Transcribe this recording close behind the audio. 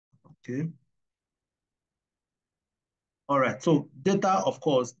Okay. All right. So data, of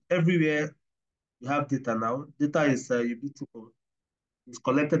course, everywhere you have data now. Data is ubiquitous. It's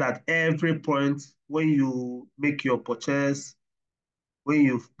collected at every point when you make your purchase, when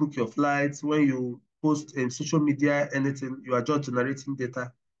you book your flights, when you post in social media, anything, you are just generating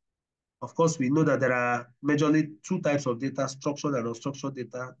data. Of course, we know that there are majorly two types of data, structured and unstructured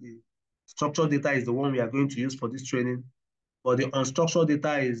data. The structured data is the one we are going to use for this training, but the unstructured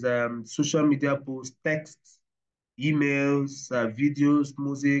data is social media posts, texts, emails, videos,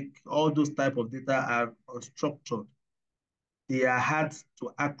 music, all those type of data are unstructured. They are hard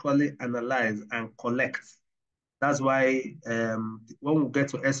to actually analyze and collect. That's why when we get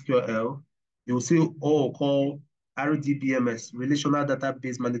to SQL, you'll see all called RDBMS, Relational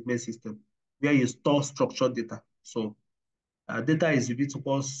Database Management System, where you store structured data. So data is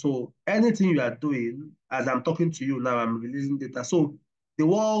ubiquitous. So anything you are doing, as I'm talking to you now, I'm releasing data. So the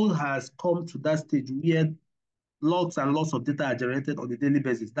world has come to that stage where lots and lots of data are generated on a daily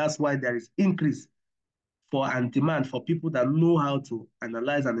basis. That's why there is increase for and demand for people that know how to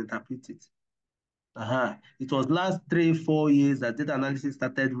analyze and interpret it. It was last 3, 4 years that data analysis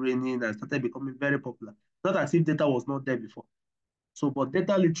started reigning and started becoming very popular. Not as if data was not there before. So, but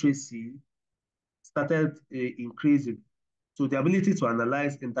data literacy started increasing. So the ability to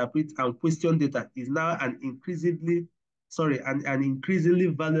analyze, interpret, and question data is now an increasingly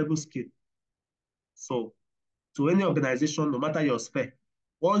valuable skill. So to any organization, no matter your spec,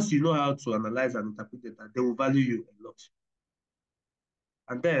 once you know how to analyze and interpret data, they will value you a lot.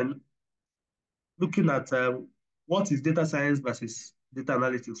 And then looking at what is data science versus data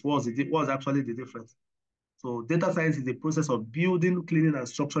analytics, what's actually the difference? So data science is the process of building, cleaning, and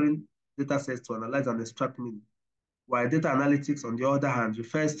structuring data sets to analyze and extract meaning, while data analytics, on the other hand,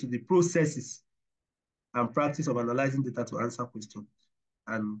 refers to the processes and practice of analyzing data to answer questions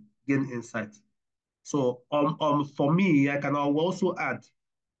and gain insight. So for me, I can also add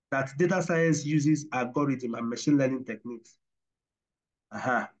that data science uses algorithm and machine learning techniques.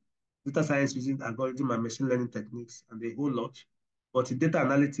 Data science using algorithm and machine learning techniques and a whole lot. But in data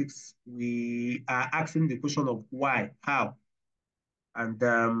analytics, we are asking the question of why, how, and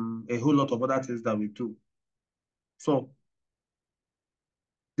a whole lot of other things that we do. So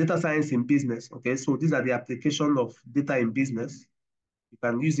data science in business, okay, so these are the application of data in business. You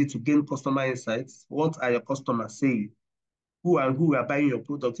can use it to gain customer insights. What are your customers saying? Who and who are buying your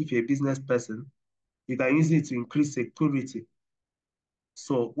product? If you're a business person, you can use it to increase security.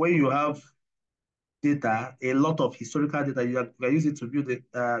 So when you have data, a lot of historical data, you can use it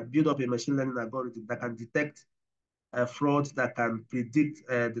to build up a machine learning algorithm that can detect fraud, that can predict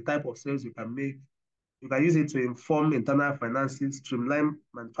the type of sales you can make. You can use it to inform internal finances, streamline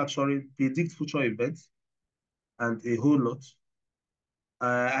manufacturing, predict future events, and a whole lot.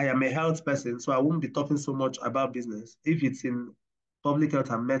 I am a health person, so I won't be talking so much about business. If it's in public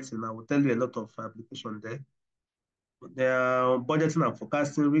health and medicine, I will tell you a lot of application there. There are budgeting and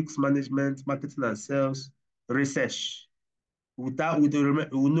forecasting, risk management, marketing and sales, research. We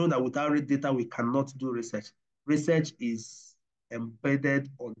know that without data, we cannot do research. Research is embedded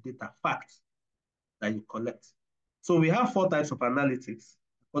on data, facts that you collect. So we have 4 types of analytics,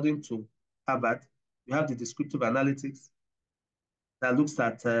 according to Harvard. We have the descriptive analytics that looks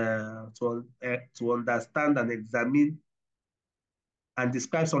at to understand and examine and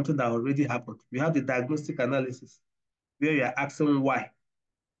describe something that already happened. We have the diagnostic analysis, where you are asking why.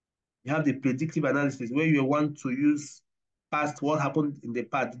 You have the predictive analysis, where you want to use past what happened in the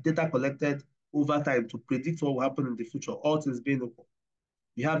past, the data collected over time to predict what will happen in the future, all things being equal.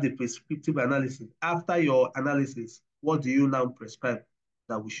 You have the prescriptive analysis. After your analysis, what do you now prescribe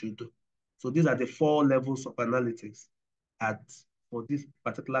that we should do? So these are the 4 levels of analytics for this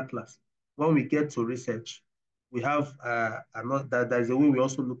particular class. When we get to research, we have there's a way we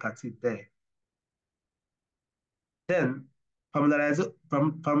also look at it there. Then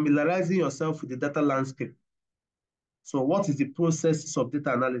familiarizing yourself with the data landscape. So what is the process of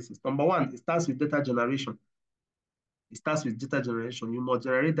data analysis? Number 1, it starts with data generation. It starts with data generation. You must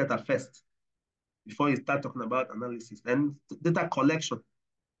generate data first before you start talking about analysis. Then data collection,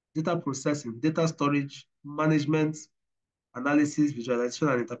 data processing, data storage, management, analysis, visualization,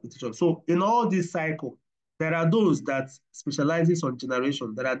 and interpretation. So in all this cycle, there are those that specializes on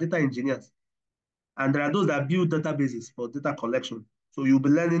generation. There are data engineers, and there are those that build databases for data collection. So you'll be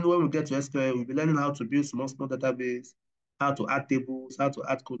learning, when we get to SQL, we'll be learning how to build small database, how to add tables, how to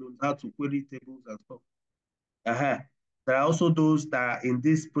add columns, how to query tables and stuff. There are also those that are in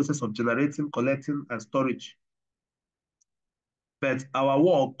this process of generating, collecting, and storage. But our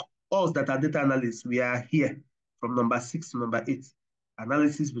work, us that are data analysts, we are here from number 6 to number 8.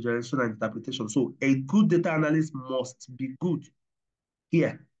 analysis, visualization, and interpretation. So a good data analyst must be good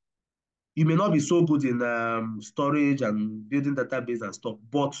here. You may not be so good in storage and building database and stuff,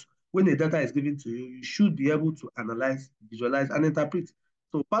 but when the data is given to you, you should be able to analyze, visualize, and interpret.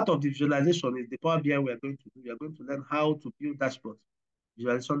 So part of the visualization is the Power BI we are going to do. We are going to learn how to build dashboards,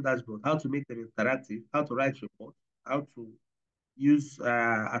 visualization dashboard, how to make them interactive, how to write reports, how to use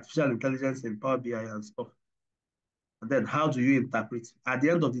artificial intelligence in Power BI and stuff. And then how do you interpret? At the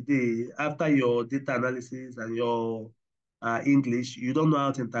end of the day, after your data analysis and your English, you don't know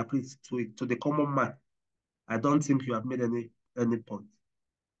how to interpret to the common man. I don't think you have made any point.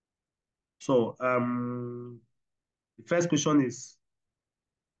 So the first question is,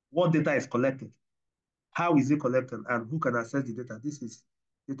 what data is collected? How is it collected? And who can access the data? This is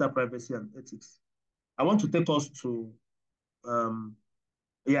data privacy and ethics. I want to take us to um,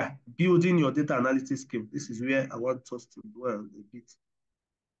 building your data analytics skill. This is where I want us to dwell a bit.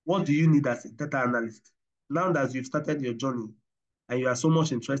 What do you need as a data analyst? Now that you've started your journey and you are so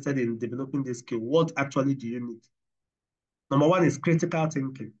much interested in developing this skill, what actually do you need? Number one is critical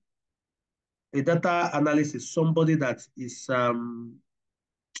thinking. A data analyst is somebody that is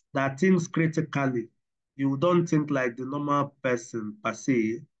that thinks critically. You don't think like the normal person per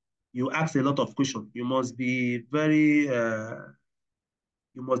se. You ask a lot of questions. You must be very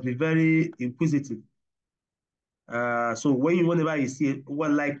inquisitive. So whenever you see,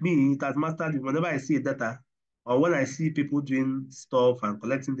 well, like me, it has mastered. Whenever I see data, or when I see people doing stuff and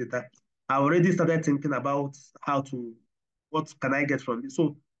collecting data, I already started thinking about what can I get from this.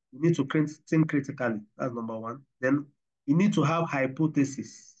 So you need to think critically. That's number one. Then you need to have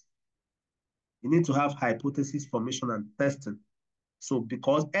hypothesis. You need to have hypothesis formation and testing. So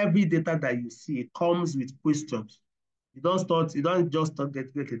because every data that you see comes with questions. You don't just start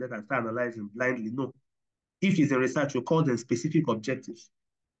get the data and start analyzing blindly. No. If it's a research, you call them specific objectives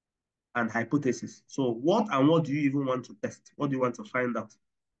and hypothesis. So what do you even want to test? What do you want to find out?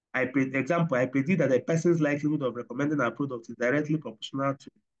 I predict that a person's likelihood of recommending our product is directly proportional to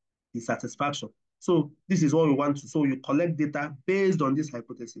his satisfaction. So this is what we want to. So you collect data based on this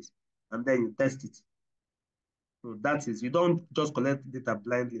hypothesis, and then you test it. So that is, you don't just collect data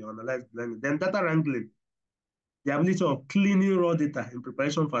blindly or analyze blindly. Then data wrangling, the ability of cleaning raw data in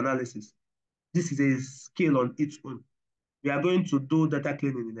preparation for analysis. This is a skill on its own. We are going to do data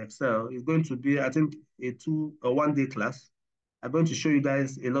cleaning in Excel. It's going to be, I think, a 1 day class. I'm going to show you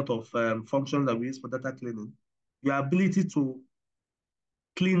guys a lot of functions that we use for data cleaning. Your ability to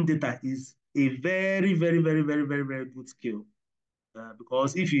clean data is a very, very, very, very, very, very good skill.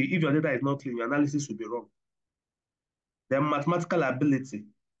 Because if your data is not clean, your analysis will be wrong. Then mathematical ability.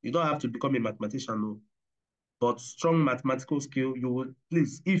 You don't have to become a mathematician, no. But strong mathematical skill,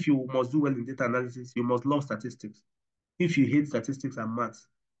 please, if you must do well in data analysis, you must love statistics. If you hate statistics and maths,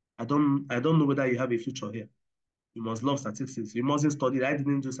 I don't know whether you have a future here. You must love statistics. You mustn't study it. I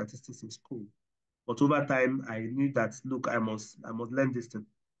didn't do statistics in school. But over time, I knew that, look, I must learn this thing.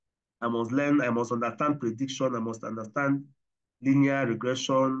 I must understand prediction. I must understand linear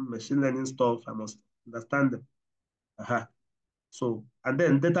regression, machine learning stuff. I must understand them. So, and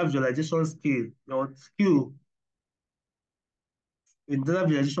then data visualization skill. Your skill in data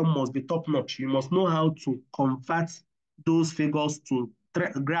visualization must be top notch. You must know how to convert those figures to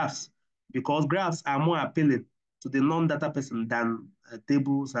graphs, because graphs are more appealing to the non-data person than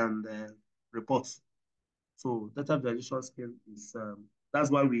tables and reports. So data visualization skill is, that's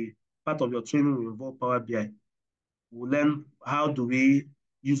why part of your training will involve Power BI. We'll learn how do we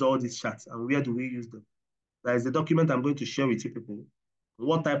use all these charts and where do we use them. There is a document I'm going to share with you people.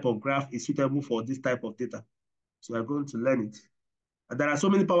 What type of graph is suitable for this type of data? So we're going to learn it. There are so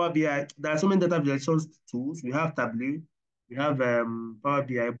many Power BI, there are so many data visualization tools. We have Tableau, we have Power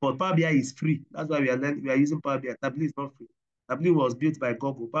BI, but Power BI is free. That's why we are using Power BI. Tableau is not free. Tableau was built by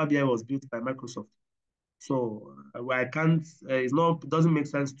Google. Power BI was built by Microsoft. So I can't, it doesn't make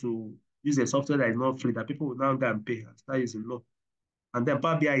sense to use a software that is not free that people will now go and pay and start using. No. And then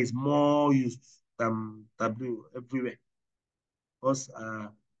Power BI is more used than Tableau everywhere because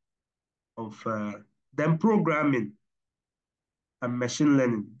of then programming and machine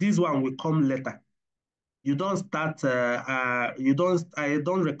learning. This one will come later. You don't start, I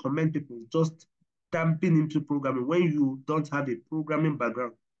don't recommend people just jumping into programming when you don't have a programming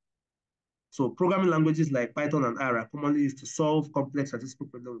background. So programming languages like Python and R are commonly used to solve complex statistical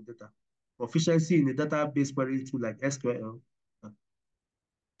problems with data. Proficiency in a database query tool like SQL.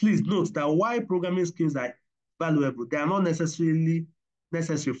 Please note that while programming skills are valuable, they are not necessarily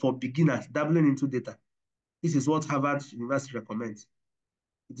necessary for beginners dabbling into data. This is what Harvard University recommends.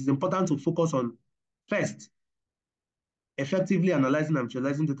 It is important to focus on, first, effectively analyzing and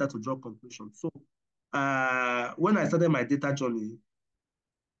visualizing data to draw conclusions. So when I started my data journey,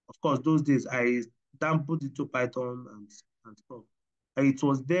 of course, those days I dabbled into Python and stuff. And it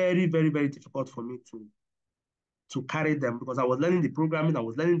was very, very, very difficult for me to carry them because I was learning the programming, I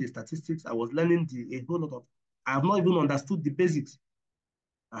was learning the statistics, I was learning a whole lot of, I have not even understood the basics.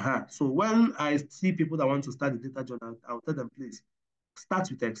 So when I see people that want to start the data journal, I'll tell them, please, start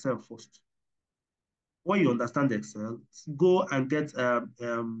with Excel first. When you understand Excel, go and get a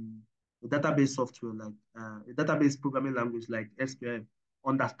database software like a database programming language like SQL.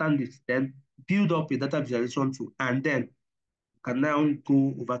 Understand it, then build up a data visualization tool, and then you can now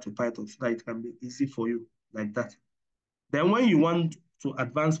go over to Python so that it can be easy for you like that. Then when you want to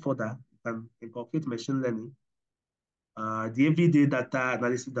advance further, you can incorporate machine learning. The everyday data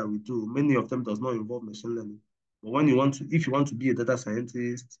analysis that we do, many of them does not involve machine learning. But when you want to, if you want to be a data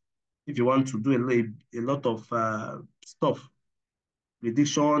scientist, if you want to do a lot of stuff,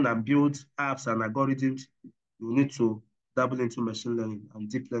 prediction and build apps and algorithms, you need to dabble into machine learning and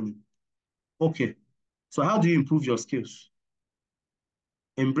deep learning. Okay, so how do you improve your skills?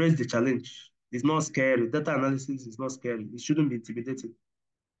 Embrace the challenge. It's not scary. Data analysis is not scary. It shouldn't be intimidating.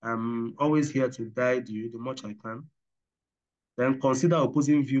 I'm always here to guide you the much I can. Then consider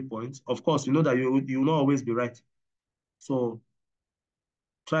opposing viewpoints. Of course, you know that you will not always be right. So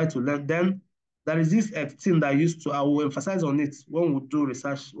try to learn. Then there is this thing that I used to, I will emphasize on it when we do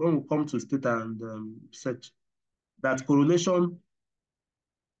research, when we come to state and research, that correlation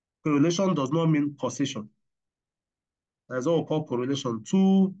does not mean causation. That's what we call correlation.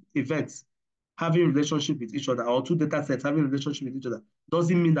 Two events having relationship with each other, or two data sets having relationship with each other,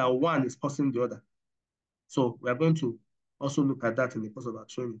 doesn't mean that one is causing the other. So we are going to also look at that in the course of our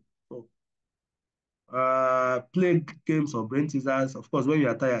training. So play games or brain teasers. Of course, when you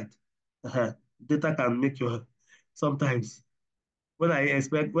are tired, data can make you sometimes. When I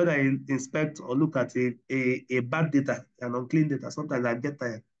inspect or look at a bad data, an unclean data, sometimes I get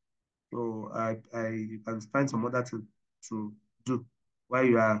tired. So you can find some other thing to do while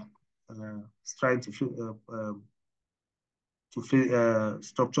you are trying to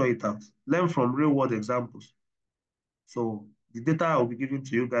structure it out. Learn from real world examples. So the data I will be giving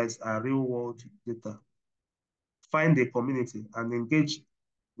to you guys are real world data. Find a community and engage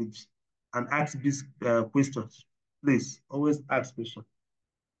with and ask these questions. Please always ask questions.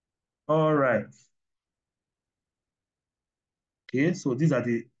 All right. Okay, so these are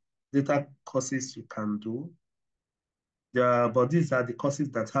the data courses you can do. But these are the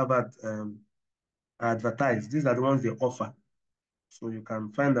courses that Harvard advertise. These are the ones they offer. So you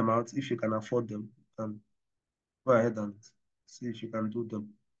can find them out if you can afford them. You can go ahead and see if you can do them.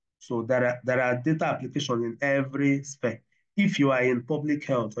 So there are data applications in every spec. If you are in public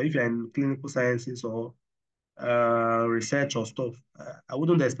health or if you're in clinical sciences or research or stuff, I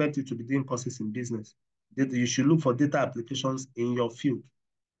wouldn't expect you to be doing courses in business. You should look for data applications in your field.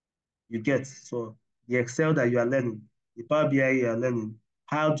 You get, so the Excel that you are learning, the Power BI you are learning,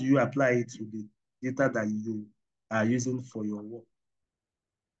 how do you apply it to the data that you are using for your work?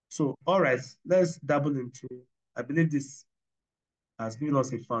 So, all right, let's dabble into, I believe this has given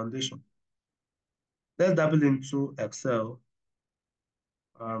us a foundation. Let's dabble into Excel.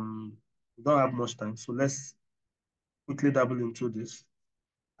 We don't have much time, so let's quickly dabble into this.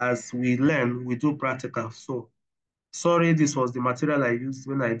 As we learn, we do practical. So, sorry, this was the material I used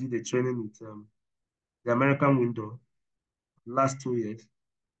when I did the training with the American window last 2 years.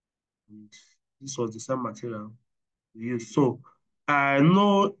 And this was the same material we used. So I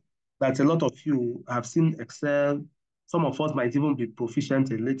know that a lot of you have seen Excel. Some of us might even be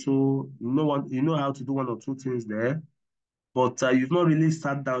proficient a little. You know how to do one or two things there, but you've not really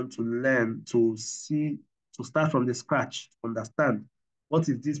sat down to learn, to see, to start from the scratch, to understand what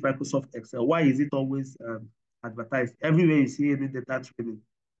is this Microsoft Excel? Why is it always advertised? Everywhere you see any data training,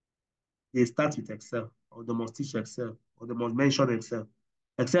 they start with Excel, or they must teach Excel, or they must mention Excel.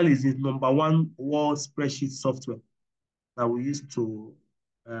 Excel is the number one world spreadsheet software that we use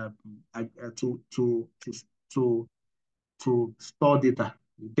um, uh, to to to to to store data.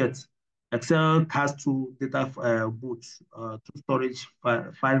 You get Excel has two data modes, two storage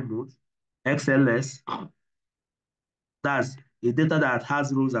file modes. XLS, that's a data that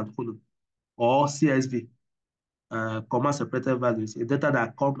has rows and columns, or CSV, comma separated values, a data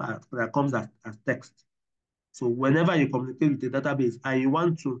that comes as text. So whenever you communicate with a database and you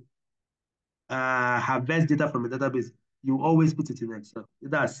want to harvest data from a database, you always put it in Excel,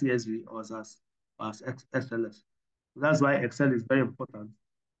 either as CSV or as XLS. That's why Excel is very important.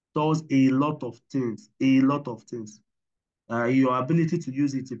 Does a lot of things, a lot of things. Your ability to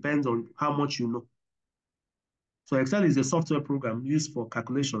use it depends on how much you know. So Excel is a software program used for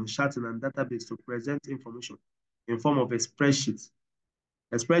calculation, charting, and database to present information in form of a spreadsheet.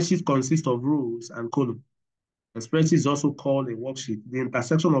 A spreadsheet consists of rows and columns. A spreadsheet is also called a worksheet. The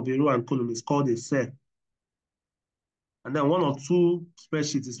intersection of a row and column is called a cell. And then one or two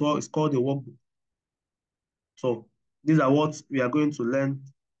spreadsheets is what is called a workbook. So these are what we are going to learn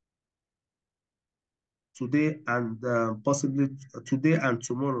today and possibly today and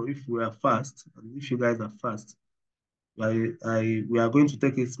tomorrow if we are fast and if you guys are fast. We are going to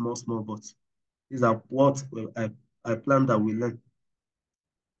take it small, small, but these are what I plan that we learn.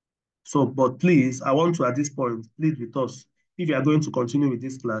 So, but please, I want to at this point plead with us. If you are going to continue with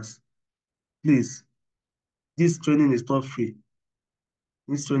this class, please, this training is not free.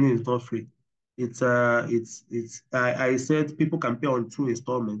 This training is not free. I said people can pay on 2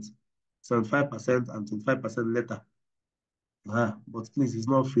 installments, 75% and 25% later. But please, it's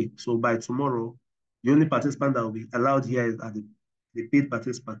not free. So by tomorrow, the only participant that will be allowed here is the paid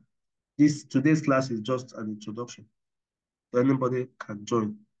participant. Today's class is just an introduction. So anybody can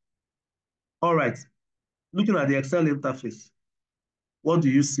join. All right. Looking at the Excel interface, what do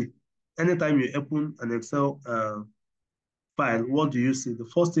you see? Anytime you open an Excel file, what do you see? The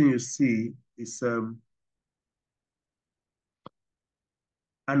first thing you see is an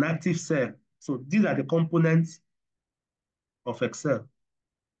active cell. So these are the components of Excel.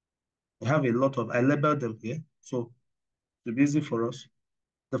 We have a lot of, I labeled them here. So to be easy for us.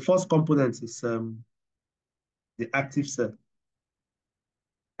 The first component is the active cell.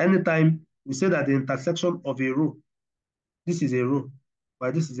 Anytime we say that the intersection of a row, this is a row,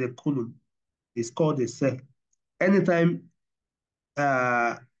 but this is a column, is called a cell. Anytime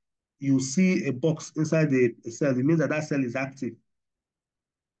you see a box inside a cell, it means that that cell is active.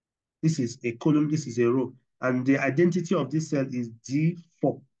 This is a column, this is a row. And the identity of this cell is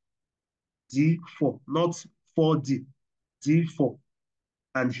D4. D4, not 4D, D4.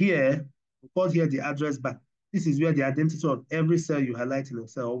 And here, we call here the address bar. This is where the identity of every cell you highlight in a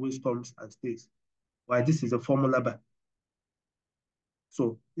cell always comes and stays. Why this is a formula bar.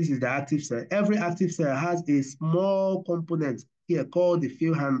 So this is the active cell. Every active cell has a small component here called the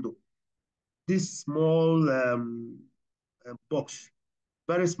field handle. This small box,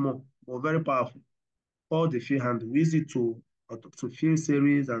 very small, but very powerful, called the field handle. We use it to fill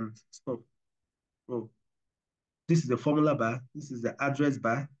series and stuff. So this is the formula bar. This is the address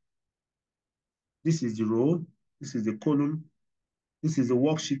bar. This is the row. This is the column. This is the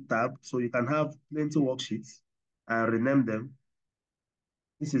worksheet tab. So you can have plenty of worksheets and rename them.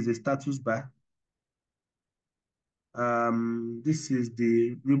 This is the status bar. This is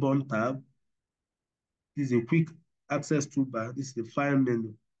the ribbon tab. This is a quick access toolbar. This is the file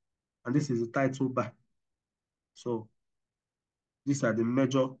menu. And this is the title bar. So these are the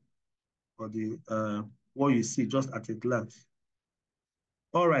major or the what you see just at a glance.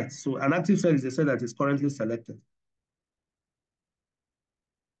 All right, so an active cell is a cell that is currently selected.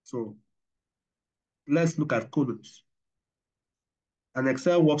 So let's look at columns. An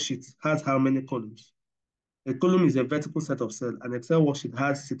Excel worksheet has how many columns? A column is a vertical set of cells. An Excel worksheet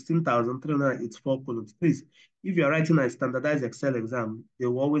has 16,384 columns. Please, if you're writing a standardized Excel exam, they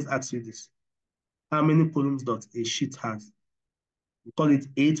will always ask you this. How many columns does a sheet has? We call it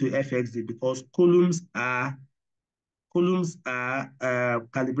A to FXD because columns are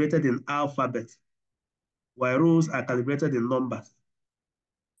calibrated in alphabet, while rows are calibrated in numbers.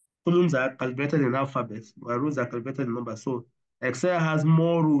 Columns are calibrated in alphabet, while rows are calibrated in numbers. So Excel has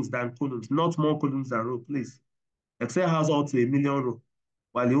more rows than columns, not more columns than rows, please. Excel has up to 1,000,000 rows,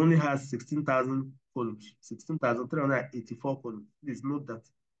 while it only has 16,000 columns, 16,384 columns. Please note that.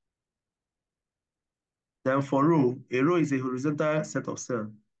 Then for row, a row is a horizontal set of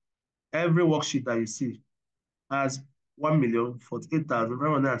cells. Every worksheet that you see has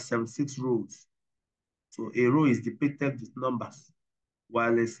 1,048,576 rows. So a row is depicted with numbers,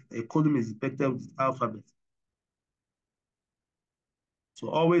 while a column is depicted with alphabet. So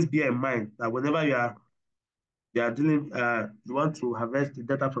always bear in mind that whenever you are you want to harvest the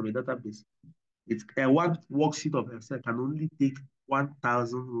data from a database, it's one worksheet of Excel can only take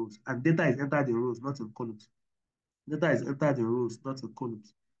 1,000 rows, and data is entered in rows, not in columns. Data is entered in rows, not in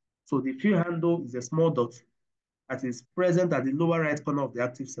columns. So the field handle is a small dot that is present at the lower right corner of the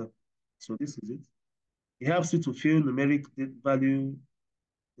active cell. So this is it. It helps you to fill numeric value,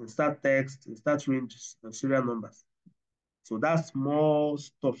 insert text, insert ranges, and serial numbers. So that small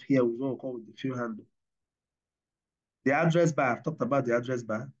stuff here is what we call the field handle. The address bar, I've talked about the address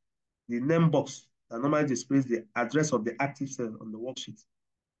bar. The name box that normally displays the address of the active cell on the worksheet.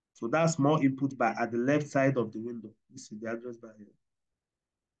 So that small input bar at the left side of the window. This is the address bar here.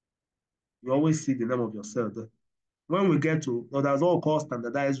 You always see the name of your cell there. when we get to, well, that's what we call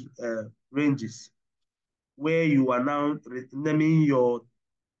standardized ranges, where you are now naming your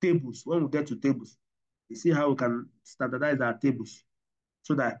tables. When we get to tables, you see how we can standardize our tables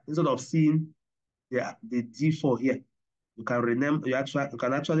so that instead of seeing the D4 here, you can rename, you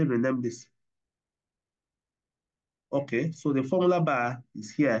can actually rename this. Okay, so the formula bar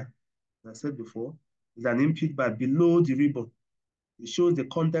is here, as I said before, is an input bar below the ribbon. It shows the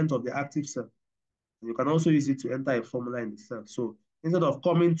content of the active cell. You can also use it to enter a formula in the cell. So instead of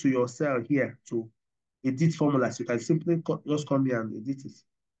coming to your cell here to edit formulas, you can simply just come here and edit it.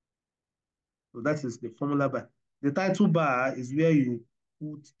 So that is the formula bar. The title bar is where you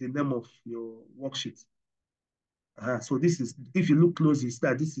put the name of your worksheet. So this is, if you look close, you see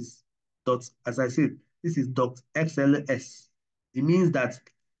that this is dot, as I said, this is dot XLS. It means that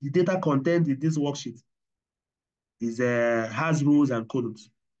the data contained in this worksheet is has rows and columns.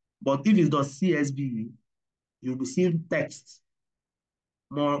 But if it's dot CSV, you'll be seeing text,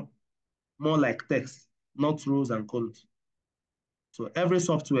 more, more like text, not rows and columns. So every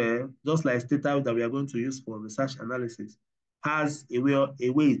software, just like data that we are going to use for research analysis, has a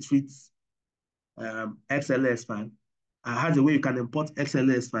way it treats XLS file. Has a way you can import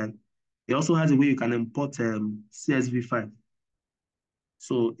XLS file. It also has a way you can import CSV file.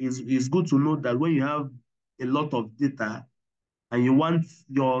 So it's good to know that when you have a lot of data and you want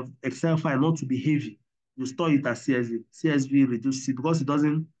your Excel file not to be heavy, you store it as CSV. CSV reduces it because it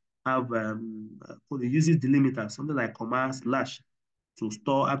doesn't have, it uses delimiter, something like comma slash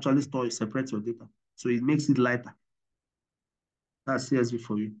to actually store, separate your data. So it makes it lighter. That's CSV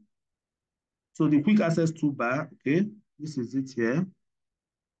for you. So the quick access toolbar, okay, this is it here.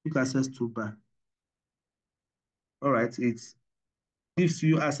 Quick access toolbar. All right, it gives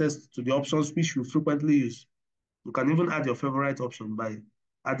you access to the options which you frequently use. You can even add your favorite option by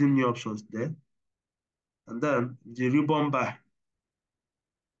adding new options there. And then the ribbon bar,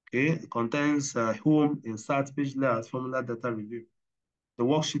 okay, it contains home, insert, page layout, formula, data review. The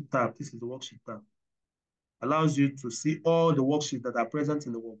worksheet tab, this is the worksheet tab, allows you to see all the worksheets that are present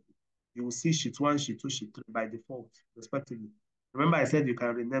in the workbook. You will see sheet 1, sheet 2, sheet 3 by default, respectively. Remember I said you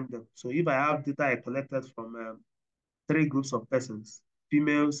can rename them. So if I have data I collected from 3 groups of persons,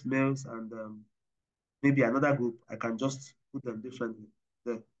 females, males, and maybe another group, I can just put them differently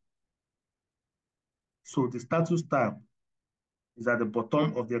there. So the status tab is at the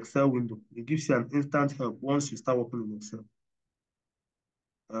bottom of the Excel window. It gives you an instant help once you start working in Excel.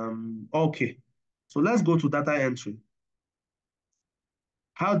 Okay, so let's go to data entry.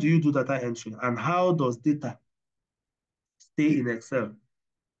 How do you do data entry and how does data stay in Excel?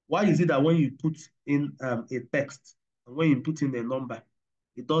 Why is it that when you put in a text and when you put in a number,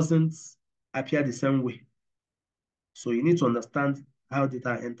 it doesn't appear the same way? So you need to understand how data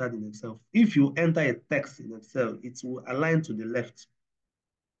are entered in Excel. If you enter a text in Excel, it will align to the left,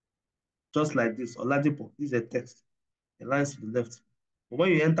 just like this. Oladipo is a text, it aligns to the left. But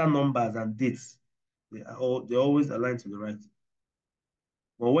when you enter numbers and dates, they always align to the right.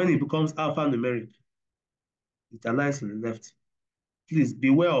 But when it becomes alphanumeric, it aligns to the left. Please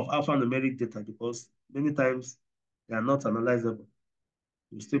beware of alphanumeric data because many times they are not analyzable.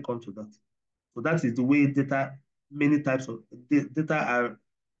 We'll still come to that. So that is the way data, many types of data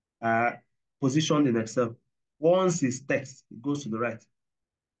are positioned in Excel. Once it's text, it goes to the right.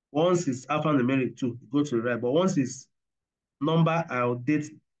 Once it's alphanumeric too, it goes to the right. But once it's number or date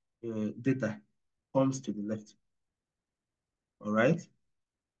data, comes to the left. All right.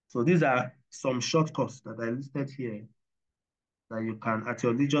 So these are some shortcuts that I listed here that you can, at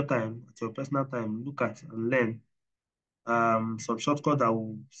your leisure time, at your personal time, look at and learn. Some shortcut that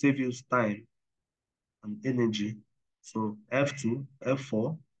will save you time and energy. So F2,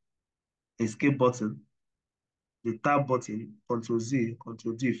 F4, escape button, the tab button, Control Z,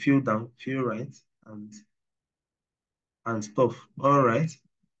 Control D, fill down, fill right, and stuff. All right.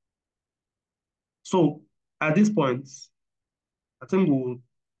 So at this point, I think we'll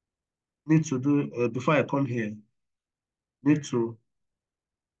need to do, before I come here, need to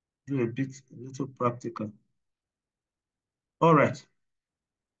do a little practical. All right.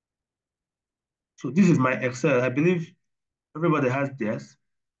 So this is my Excel. I believe everybody has theirs.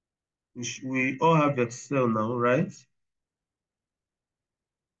 We all have Excel now, right?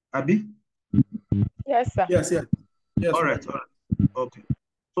 Abby? Yes, sir. Yes, yes, yes, All sir. right, all right. Okay.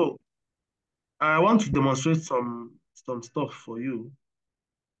 So I want to demonstrate some stuff for you.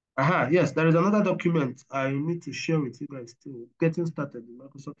 Yes, there is another document I need to share with you guys too. Getting started in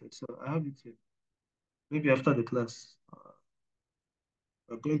Microsoft Excel. I have it here. Maybe after the class,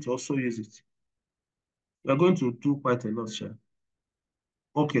 we're going to also use it. We're going to do quite a lot, share.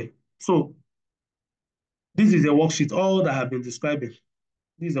 Okay, so This is a worksheet, all that I have been describing.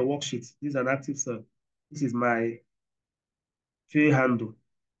 This is a worksheet. This is an active cell. This is my field handle.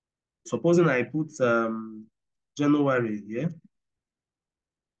 Supposing I put January here,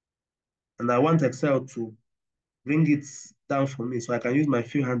 and I want Excel to bring it down for me so I can use my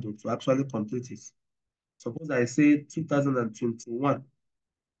field handle to actually complete it. Suppose I say 2021.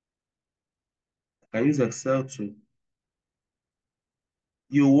 I can use Excel to.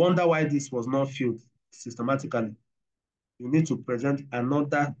 You wonder why this was not filled systematically. You need to present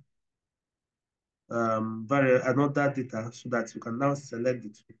another another data so that you can now select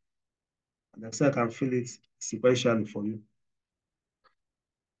it. And Excel can fill it sequentially for you.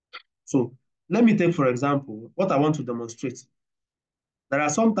 So let me take, for example, what I want to demonstrate. There are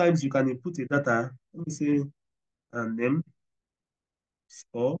sometimes you can input a data, let me say name,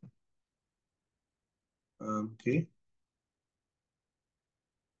 score, okay,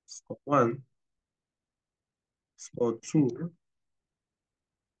 score one, score two,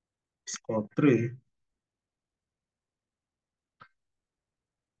 score three.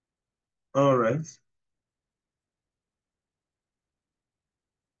 All right.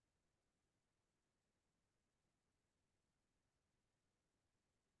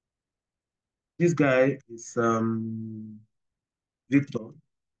 This guy is Victor.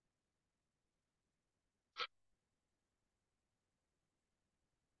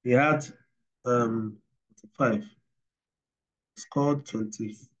 He had 5, scored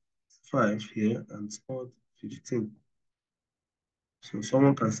 25 here and scored 15. So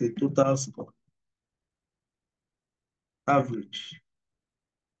someone can say total score, average,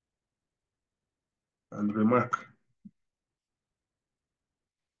 and remark.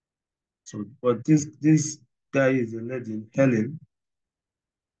 So, but this guy is a lady, Helen,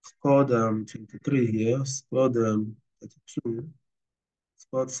 scored 23 here, scored 32,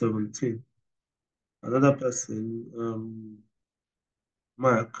 scored 17. Another person,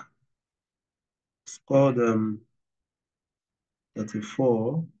 Mark, scored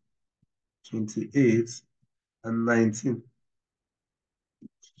 34, 28, and 19.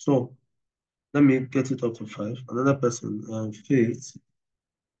 So let me get it up to 5. Another person, Faith,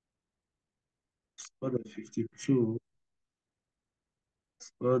 scored 52,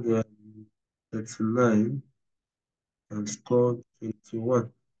 scored 39, and scored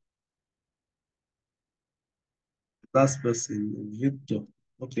 21. Last person, Victor.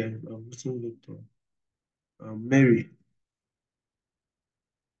 Okay, I'm written Victor. Mary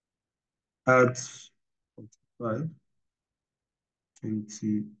had 45,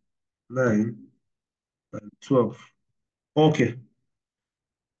 29, and 12. Okay,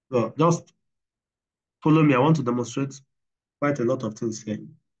 so just follow me. I want to demonstrate quite a lot of things here.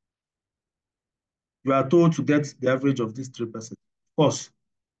 You are told to get the average of these 3%. Of course,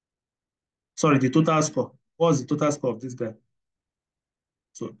 sorry, the total score. What's the total score of this guy?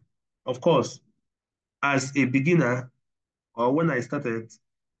 So, of course, as a beginner or when I started,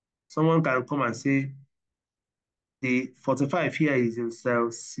 someone can come and say the 45 here is in cell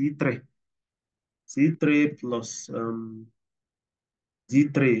C3. C3 plus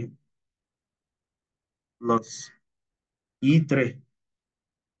D3 plus E3.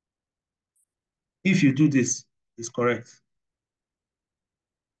 If you do this, is correct.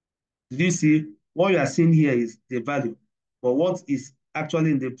 Did you see what you are seeing here is the value, but what is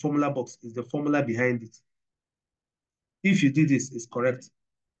actually in the formula box is the formula behind it. If you did this, is correct.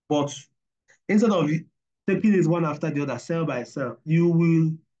 But instead of taking this one after the other, cell by cell, you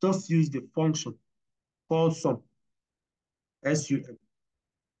will just use the function called sum, SUM.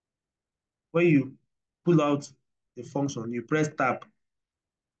 When you pull out the function, you press tab,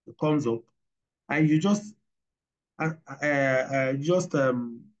 it comes up, and you just highlight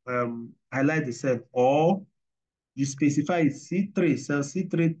the cell, or you specify C3, cell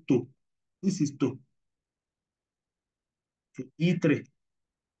C3 to, this is to E3,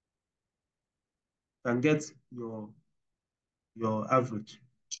 and get your average.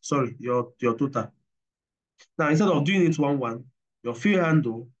 Sorry, your total. Now, instead of doing it 1-1, your field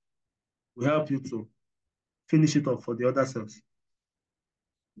handle will help you to finish it up for the other cells.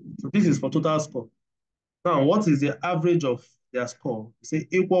 So this is for total score. Now, what is the average of their score? You say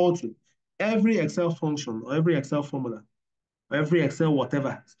equal to every Excel function or every Excel formula, or every Excel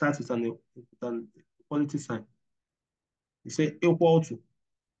whatever starts with an equality sign. You say equal to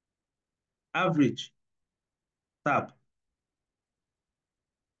average, tab.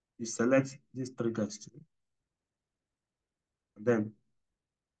 You select these three guys, and then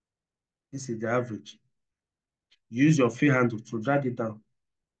this is the average. Use your field handle to drag it down.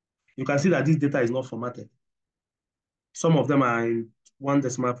 You can see that this data is not formatted. Some of them are in one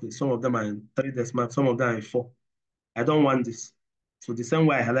decimal place. Some of them are in three decimal, some of them are in four. I don't want this. So the same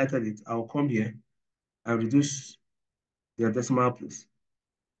way I highlighted it, I'll come here and reduce their decimal place.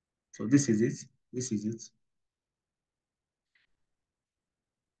 So this is it. This is it.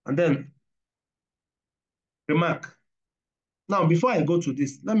 And then remark. Now, before I go to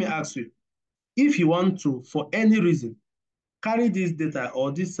this, let me ask you, if you want to, for any reason, carry this data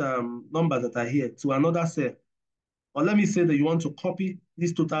or this numbers that are here to another cell, or let me say that you want to copy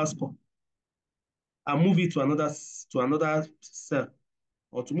this total score and move it to another cell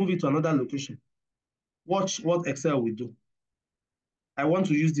or to move it to another location, watch what Excel will do. I want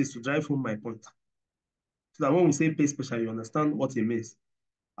to use this to drive home my point. So that when we say pay special, you understand what it means.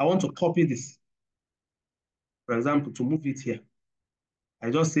 I want to copy this, for example, to move it here. I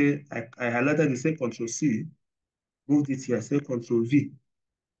just say, I highlighted it, say Control C, moved it here, say Control V.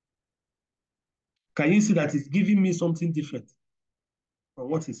 Can you see that it's giving me something different from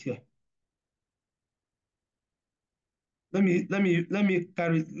what is here? Let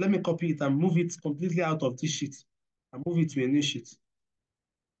me copy it and move it completely out of this sheet and move it to a new sheet.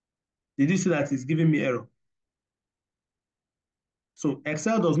 Did you see that it's giving me error? So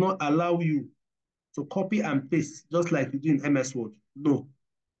Excel does not allow you to copy and paste just like you do in MS Word. No.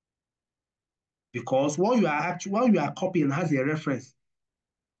 Because what you are copying has a reference.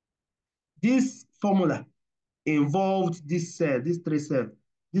 This formula involved this cell, this three cells.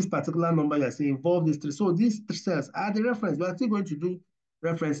 This particular number you're saying involved these three. So these three cells are the reference. We are still going to do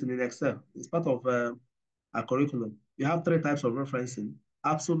referencing in Excel. It's part of our curriculum. You have three types of referencing: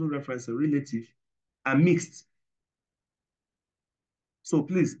 absolute referencing, relative, and mixed. So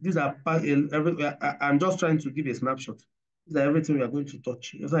please, these are I'm just trying to give a snapshot. These are everything we are going to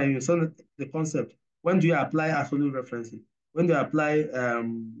touch. That's why you saw the concept. When do you apply absolute referencing? When do you apply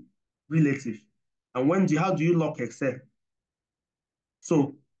relative? And how do you lock Excel?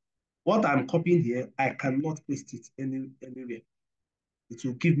 So what I'm copying here, I cannot paste it anywhere. It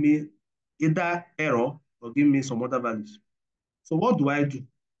will give me either error or give me some other values. So what do?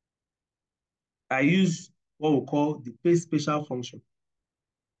 I use what we call the paste special function.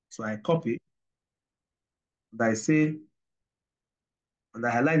 So I copy, and I say, and I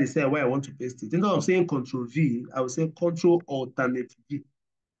highlight the cell where I want to paste it. Instead of saying Control V, I will say Control Alternate V.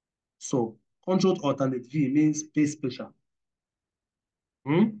 So Control Alternate V means paste special.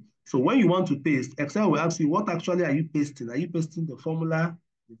 So when you want to paste, Excel will ask you, what actually are you pasting? Are you pasting the formula,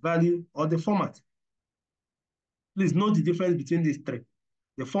 the value, or the format? Please note the difference between these three.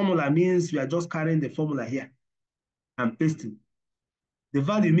 The formula means you are just carrying the formula here and pasting. The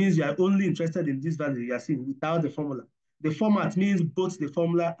value means you are only interested in this value you are seeing without the formula. The format means both the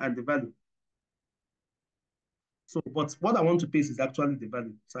formula and the value. So, but what I want to paste is actually the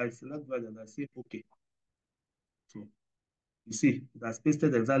value. So I select value and I say, okay. So you see, it has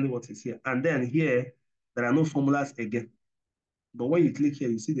pasted exactly what is here. And then here, there are no formulas again. But when you click here,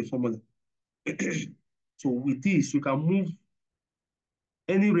 you see the formula. So with this, you can move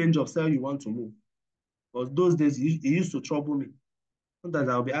any range of cell you want to move. Because those days, it used to trouble me. Sometimes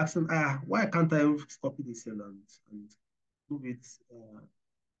I'll be asking, why can't I copy this cell and move it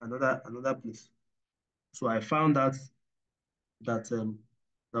another place? So I found out that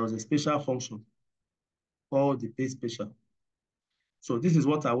there was a special function called the paste special. So this is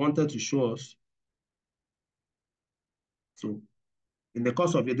what I wanted to show us. So in the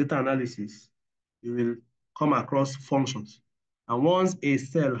course of your data analysis, you will come across functions. And once a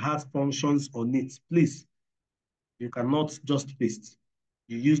cell has functions on it, please, you cannot just paste.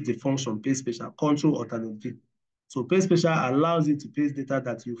 You use the function paste special, Control Alternate V. So paste special allows you to paste data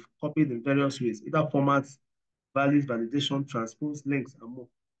that you've copied in various ways, either formats, values, validation, transpose, links, and more.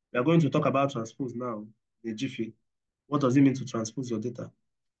 We are going to talk about transpose now, the jiffy. What does it mean to transpose your data?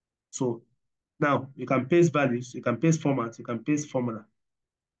 So now you can paste values, you can paste formats, you can paste formula.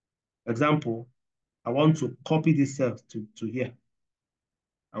 Example, I want to copy this cell to here.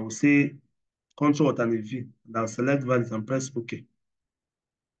 I will say Control Alternate V, and I'll select values and press OK.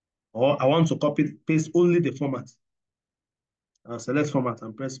 Or I want to paste only the format. I'll select format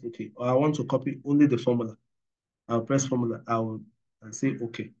and press OK. Or I want to copy only the formula. I'll press formula, and say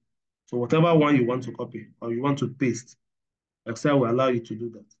OK. So whatever one you want to copy or you want to paste, Excel will allow you to do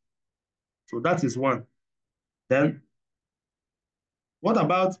that. So that is one. Then what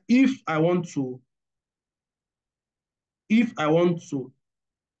about if I want to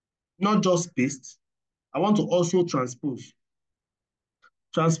not just paste, I want to also transpose.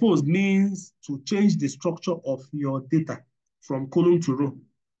 Transpose means to change the structure of your data from column to row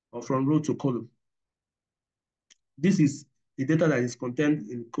or from row to column. This is the data that is contained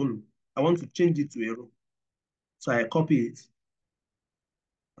in column. I want to change it to a row. So I copy it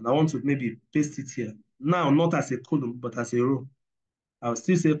and I want to maybe paste it here. Now, not as a column, but as a row. I'll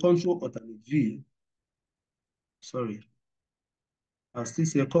still say Control Alternate V. Sorry. I'll still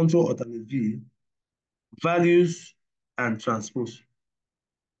say Control Alternate V, values and transpose.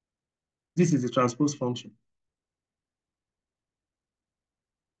 This is the transpose function.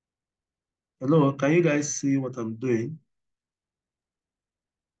 Hello, can you guys see what I'm doing?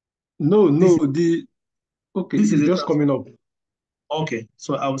 No, This, okay, this is it's a just coming up. Okay,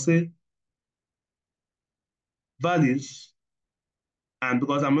 so I will say values, and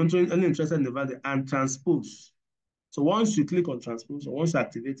because I'm only interested in the value, and transpose. So once you click on transpose, or once you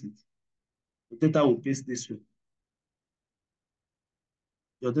activate it, the data will paste this way.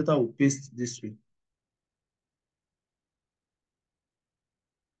 Your data will paste this way.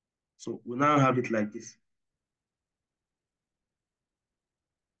 So we now have it like this.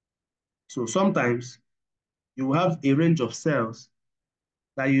 So sometimes you will have a range of cells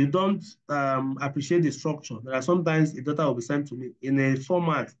that you don't appreciate the structure. There are sometimes the data will be sent to me in a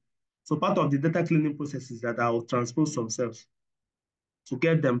format. So part of the data cleaning process is that I will transpose some cells to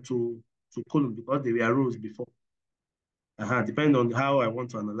get them to column because they were rows before. Depending on how I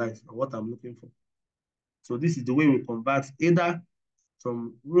want to analyze and what I'm looking for. So this is the way we convert either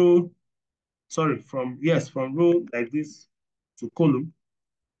from row, from row like this to column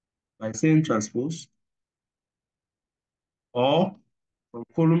by saying transpose, or from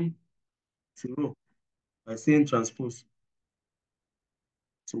column to row by saying transpose.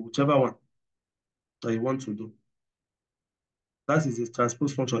 So whichever one that you want to do. That is the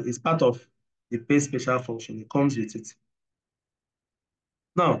transpose function. It's part of the paste special function. It comes with it.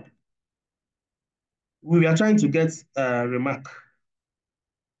 Now, we are trying to get a remark.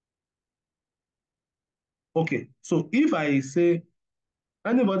 Okay, so if I say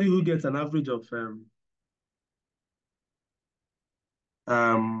anybody who gets an average of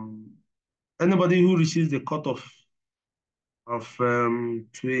anybody who reaches the cutoff of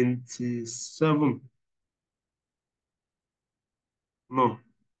 27, no,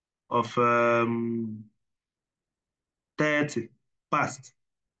 of 30 passed,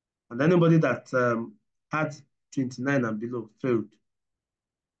 and anybody that had 29 and below failed.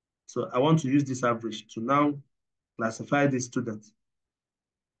 So I want to use this average to now classify these students.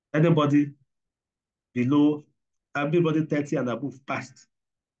 Anybody below, everybody 30 and above passed.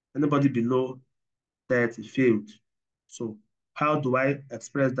 Anybody below 30 failed. So how do I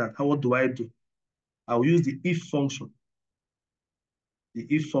express that? What do I do? I'll use the if function. The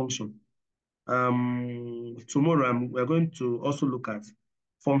if function. Tomorrow we're going to also look at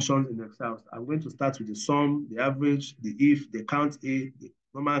functions in Excel. I'm going to start with the sum, the average, the if, the count if, the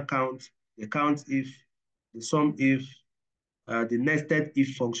normal count, the count if, the sum if, the nested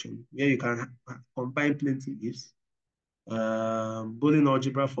if function, where you can combine plenty ifs, Boolean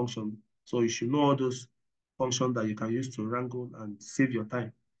algebra function. So you should know all those functions that you can use to wrangle and save your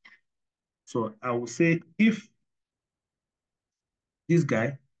time. So I will say if this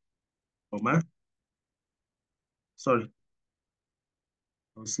guy, I'll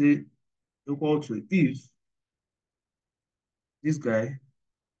say equal to if this guy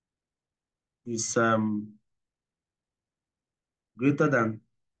is greater than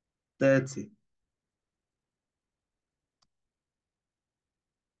 30,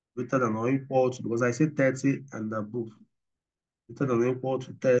 greater than or equal to, because I say 30 and above, greater than or equal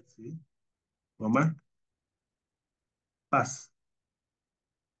to 30, pass.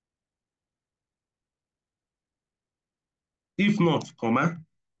 If not, fail.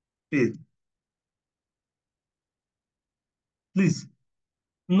 Please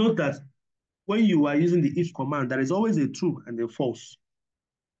note that when you are using the if command, there is always a true and a false.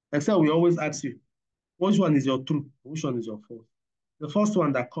 Excel will always ask you, which one is your true? Which one is your false? The first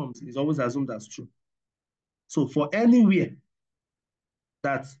one that comes is always assumed as true. So for anywhere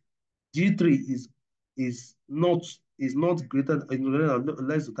that G3 is not greater than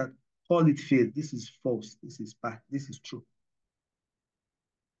less than that, call it fail. This is false. This is bad. This is true.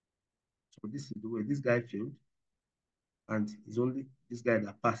 So this is the way this guy failed, and it's only this guy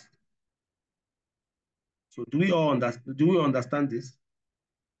that passed. So do we all understand? Do we understand this,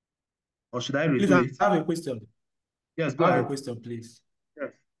 or should I redo Please, it? I have a question. Yes, go I have ahead. a question, please.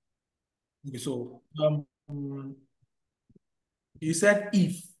 Yes. Okay, so you said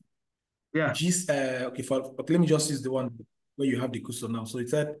if Yeah. let me just use the one where you have the question now. So it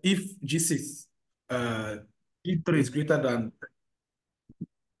said if G6 G3 is greater than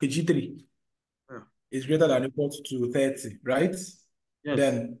G3 is greater than or equal to 30, right? Yes.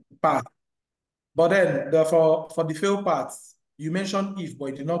 Then pass. But then for the fail parts, you mentioned if, but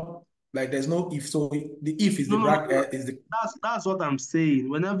you did not Like there's no if. So the if is No, the no, no, no. bracket is the That's what I'm saying.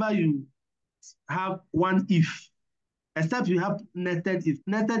 Whenever you have one if, except you have nested if.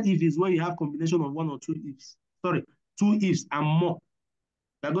 Nested if is when you have combination of one or two ifs. Sorry, two ifs and more.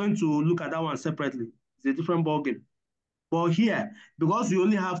 We're going to look at that one separately. It's a different ballgame. But here, because you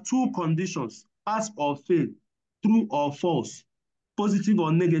only have two conditions, pass or fail, true or false, positive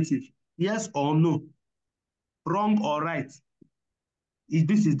or negative, yes or no, wrong or right,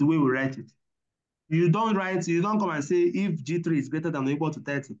 this is the way we write it. You don't come and say if G3 is greater than or equal to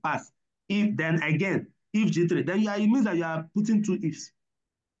 30, pass. If then again, if G3, then it means that you are putting two ifs.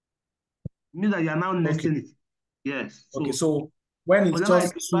 It means that you are now okay. nesting it. Yes. Okay, So so when it's whenever you just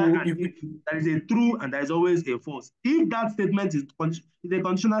specify two, an if, there is a true and there is always a false. If that statement is a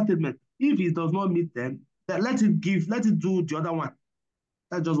conditional statement, if it does not meet them, then let it do the other one.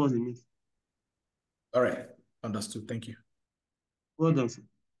 That's just what it means. all right, understood. Thank you. Well done, sir.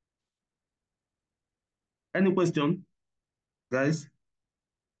 Any question, guys?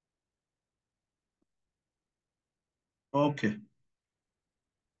 Okay.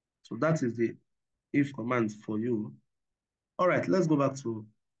 So that is the if command for you. All right, let's go back to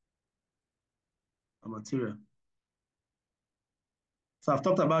our material. So I've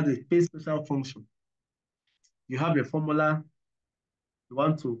talked about the pay special function. You have a formula, you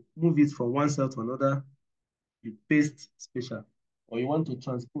want to move it from one cell to another, you paste special. Or you want to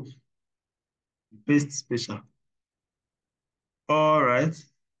transpose, you paste special. All right.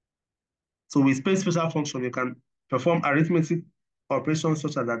 So with pay special function, you can perform arithmetic operations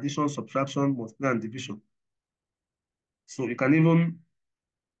such as addition, subtraction, multiplication, and division. So you can even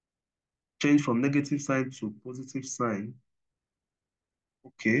change from negative sign to positive sign.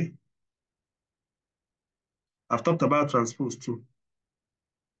 Okay. I've talked about transpose too.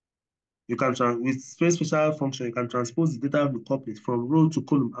 You can with space special function, you can transpose the data we copied from row to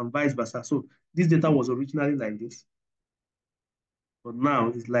column and vice versa. So this data was originally like this, but now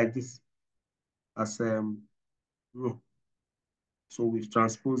it's like this as row. So we've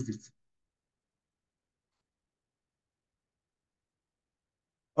transposed it.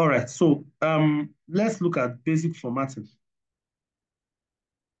 All right, so let's look at basic formatting.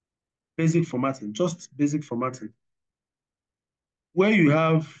 Basic formatting, just basic formatting. Where you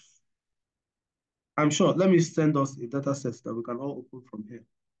have, I'm sure, let me send us a data set that we can all open from here.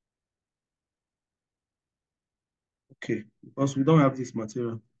 Okay, because we don't have this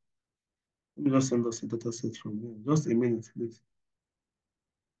material. Let me just send us a data set from here. Just a minute, please.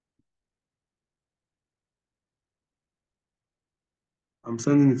 I'm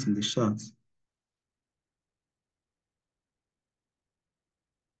sending it in the chat.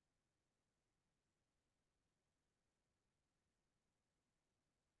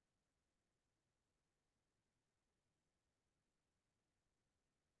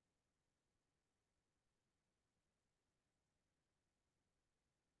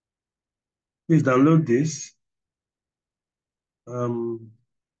 Please download this. Hold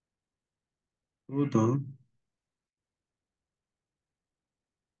on.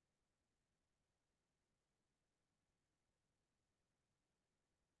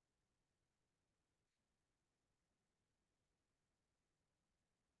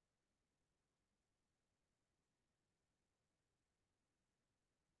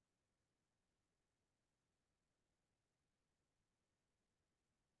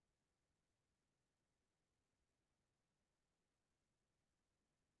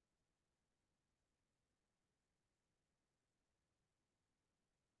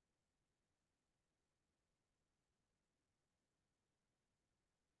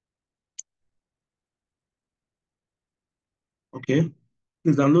 Okay,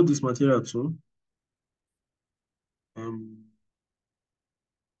 please download this material too. Um,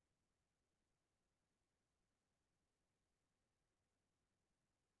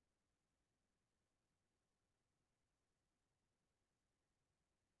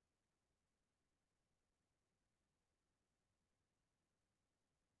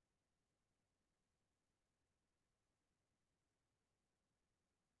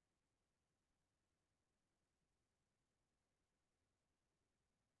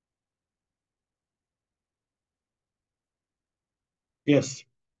 yes.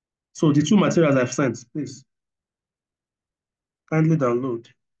 So the two materials I've sent, please kindly download.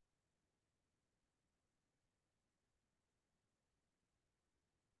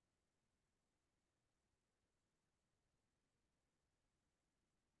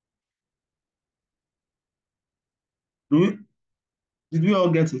 Do we, did we all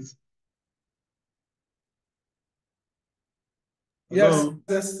get it? Yes, Hello?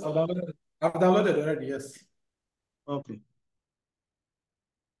 yes, I've downloaded already. Yes. Okay.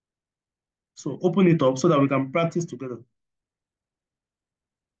 So open it up so that we can practice together.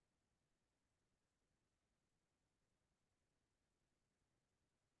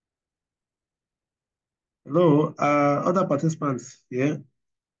 Hello, other participants here.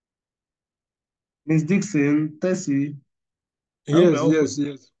 Ms. Dixon, Tessie, I hope we are Yes, all yes,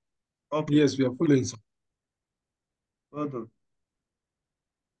 yes. okay. Yes, we are following, sir. Well done.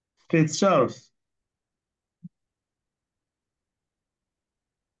 Faith Charles,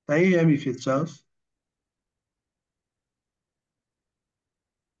 can you hear me, Faith Charles?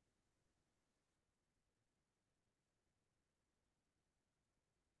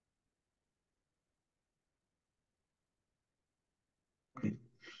 Okay.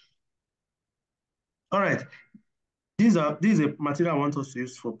 All right. This is a material I want us to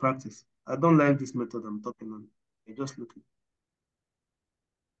use for practice. I don't like this method I'm talking on. I just look it.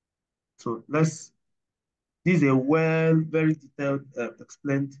 So this is a very detailed,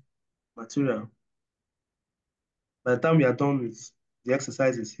 explained material. By the time we are done with the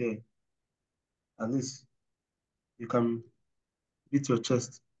exercises here, at least you can beat your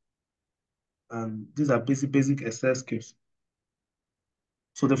chest. And these are basic Excel skills.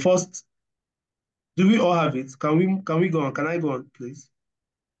 So the first, do we all have it? Can we go on? Can I go on, please?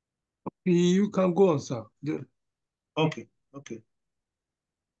 You can go on, sir. Okay, okay.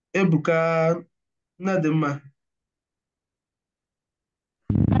 Ebuka Nadema.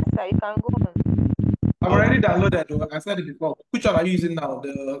 Yes, sir, you can go on. I've Okay. already downloaded, though. I said it before. Which one are you using now?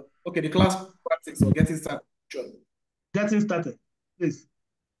 The class practice or getting started? Which one? Getting started, please.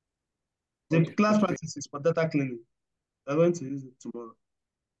 The Okay, class okay. practice is for data cleaning. We're going to use it tomorrow.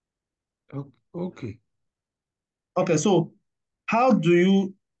 Okay. Okay, so how do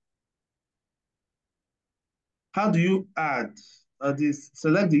you add this?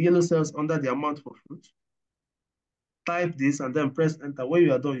 Select the yellow cells under the amount for fruit. Type this and then press enter. When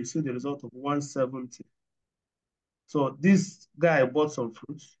you are done, you see the result of 170. So this guy bought some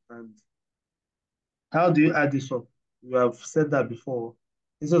fruits, and how do you add this up? You have said that before.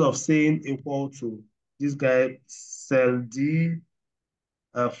 Instead of saying equal to this guy cell D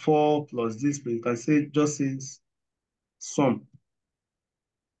 4 plus this, but you can say just says sum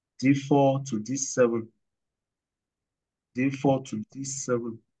D4 to D7, D4 to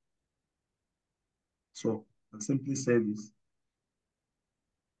D7. So I simply say this.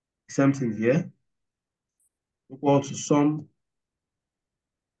 Same thing here, equal to sum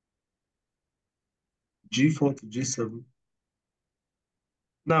G4 to G7.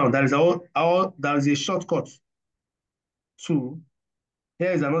 Now there is a shortcut to,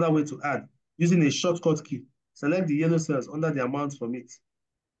 here is another way to add using a shortcut key. Select the yellow cells under the amount from it.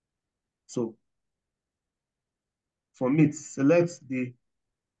 So from it, select the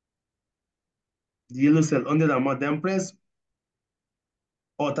yellow cell under the amount, then press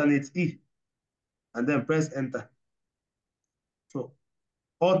alternate E and then press enter. So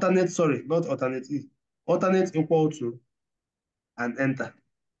alternate, sorry, not alternate E, alternate equal to and enter.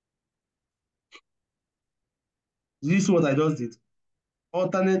 Did you see what I just did?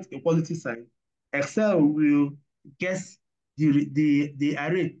 Alternate equality sign. Excel will guess the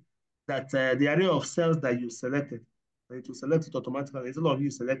array the array of cells that you selected. And it will select it automatically instead of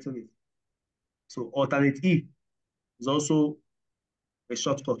you selecting it. So alternate E is also a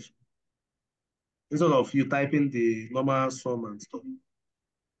shortcut. Instead of you typing the normal sum and stuff, you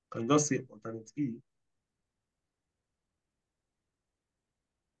can just say alternate E.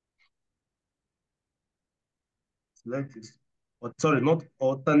 Select this. Or, sorry, not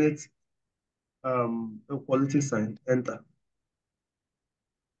alternate equality sign, enter.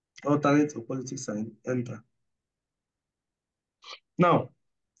 Alternate equality sign, enter. Now,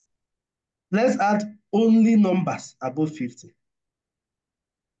 let's add only numbers above 50.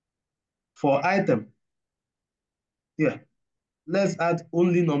 For item, here, let's add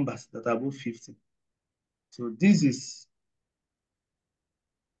only numbers that are above 50. So this is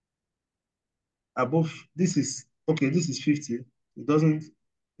above, this is, okay, this is 50. It doesn't,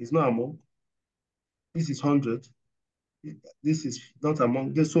 it's not among. This is 100. This is not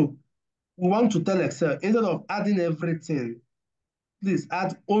among. So we want to tell Excel, instead of adding everything, please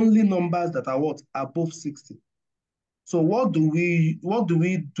add only numbers that are what? Above 60. So what do we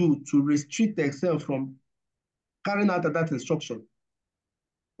do to restrict Excel from carrying out that instruction?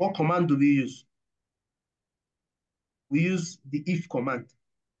 What command do we use? We use the if command.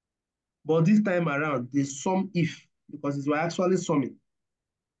 But this time around, the sum if, because we're actually summing.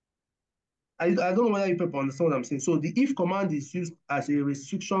 I don't know whether you people understand what I'm saying. So the if command is used as a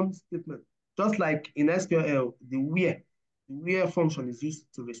restriction statement. Just like in SQL, the where function is used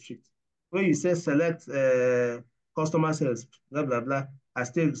to restrict. When you say select customer sales, blah, blah, blah, as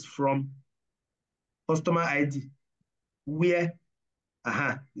things from, customer ID, where,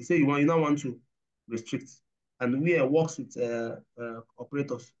 you say you don't want to restrict, and where works with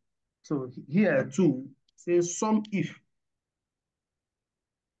operators. So here too, say sum if.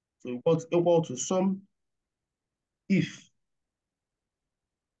 So what's equal to sum if.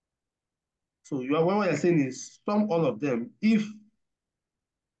 So what you're saying is sum all of them if,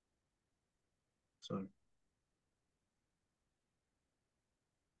 sorry,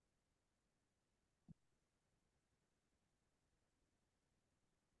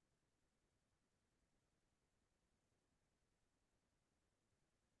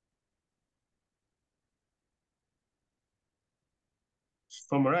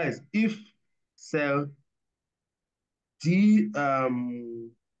 summarize if cell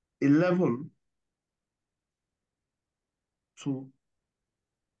D11 to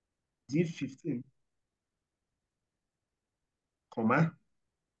D15, comma.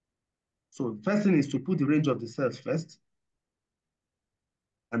 So the first thing is to put the range of the cells first,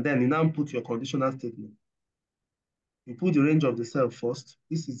 and then you now put your conditional statement. You put the range of the cell first.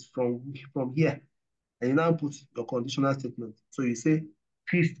 This is from here, and you now put your conditional statement. So you say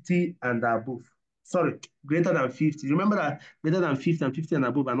 50 and above. Sorry, greater than 50. Remember that greater than 50 and 50 and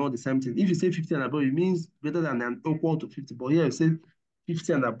above are not the same thing. If you say 50 and above, it means greater than and equal to 50. But here you say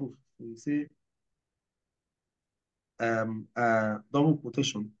 50 and above. So you say double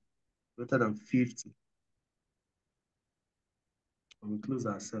quotation, greater than 50. And we close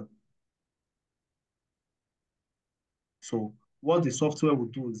our cell. So what the software will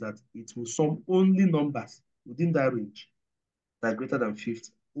do is that it will sum only numbers within that range that are greater than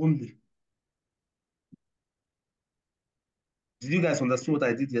 50, only. Did you guys understand what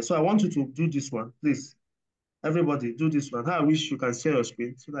I did here? So I want you to do this one, please. Everybody, do this one. I wish you can share your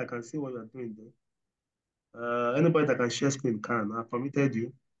screen so that I can see what you're doing there. Anybody that can share screen can. I permitted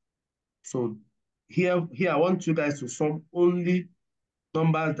you. So here, I want you guys to sum only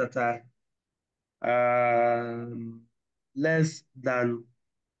numbers that are less than,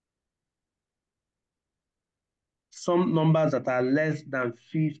 some numbers that are less than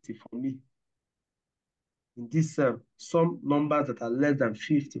 50 for me. In this cell, some numbers that are less than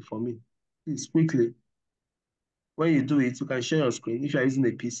 50 for me. Please, quickly. When you do it, you can share your screen if you are using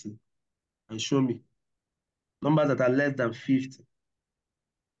a PC and show me numbers that are less than 50.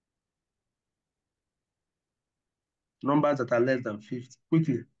 Numbers that are less than 50.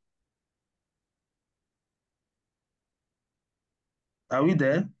 Quickly. Are we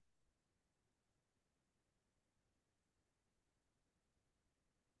there?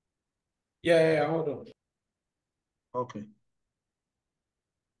 Yeah, hold on. Okay.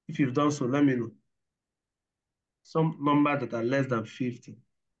 If you've done so, let me know. Some numbers that are less than 50.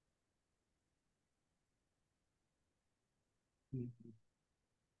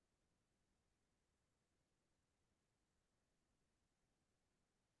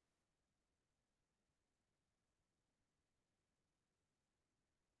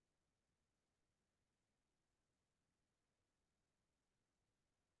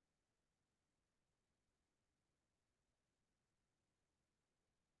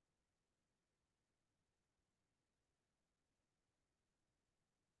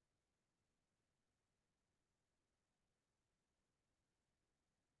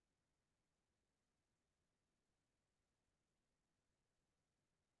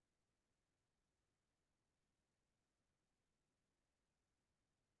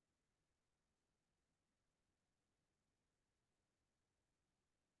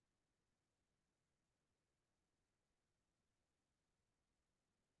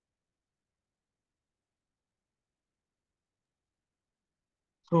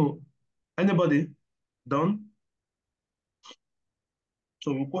 So, anybody done?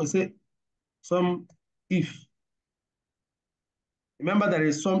 So we could say some if. Remember, there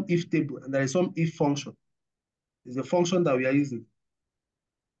is some if table and there is some if function. It's a function that we are using,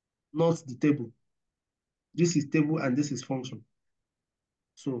 not the table. This is table and this is function.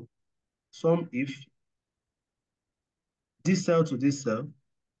 So some if this cell to this cell,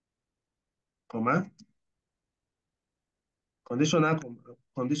 comma, conditional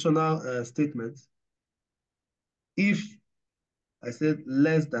statement. If I said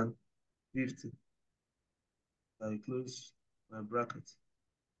less than 50, I close my bracket.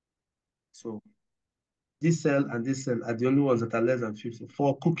 So this cell and this cell are the only ones that are less than 50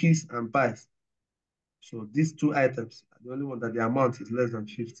 for cookies and pies. So these two items are the only one that the amount is less than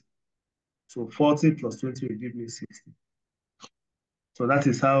 50. So 40 plus 20 will give me 60. So that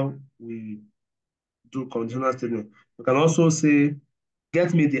is how we do conditional statement. You can also say,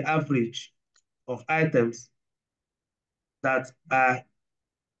 get me the average of items that are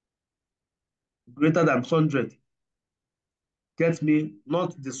greater than 100. Get me,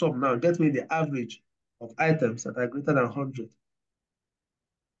 not the sum now, get me the average of items that are greater than 100.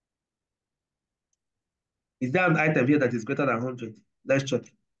 Is there an item here that is greater than 100? Let's check.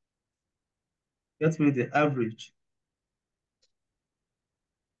 Get me the average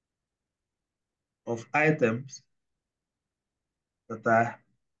of items that are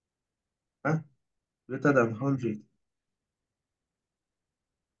greater than 100.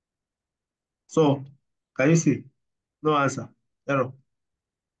 So, can you see? No answer. Error.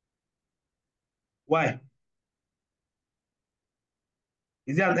 Why?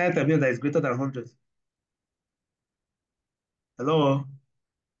 Is there an item here that is greater than 100? Hello?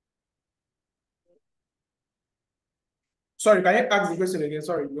 Sorry, can you ask the question again?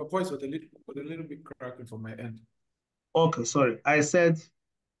 Sorry, your voice was a little bit cracking from my end. Okay, sorry. I said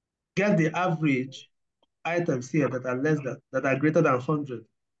get the average items here that are less than, that are greater than 100.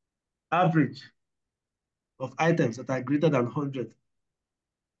 Average of items that are greater than 100.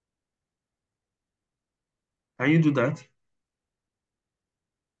 Can you do that?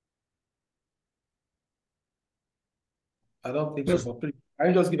 I don't think so, Yes. but please, can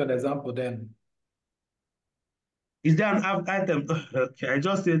you just give an example then? Is there an item? Okay, I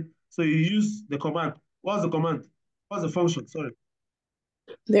just said, so you use the command. What's the command? What's the function? Sorry.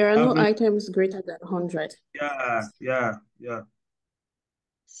 There are no Average. items greater than 100. Yeah.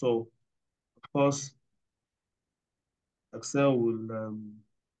 So, of course, Excel will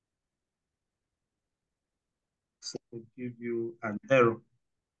give you an error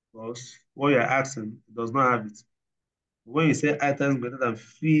because what you're asking does not have it. When you say items greater than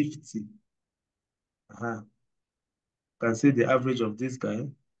 50, you can see the average of this guy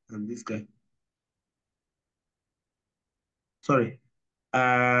and this guy. Sorry.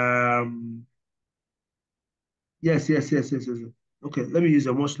 Yes. Okay, let me use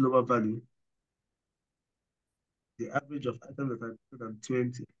a much lower value. The average of items that are greater than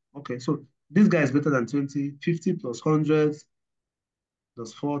 20. Okay, so this guy is greater than 20, 50 plus 100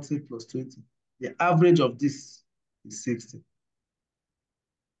 plus 40 plus 20. The average of this is 60.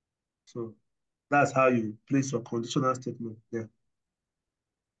 So that's how you place your conditional statement there.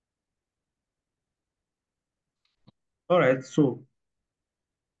 All right, so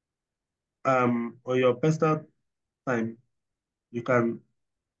on your personal time, you can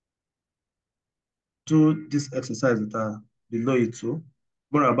do this exercise that are below it too.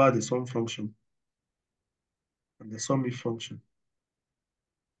 More about the sum function and the sum if function.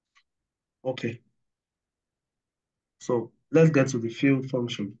 Okay, so let's get to the fill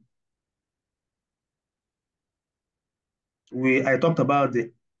function. I talked about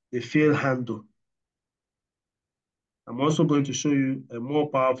the fill handle. I'm also going to show you a more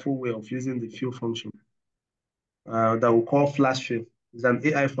powerful way of using the fill function that we call flash fill. It's an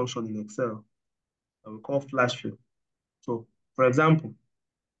AI function in Excel that we call flash fill. So, for example,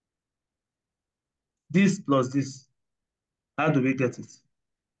 this plus this, how do we get it?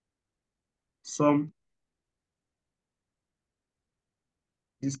 Sum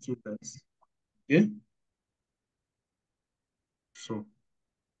these two terms. Okay? So,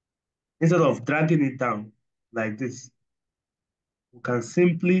 instead of dragging it down like this, we can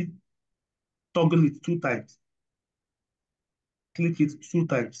simply toggle it 2 times, click it 2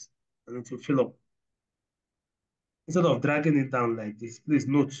 times, and it will fill up. Instead of dragging it down like this, please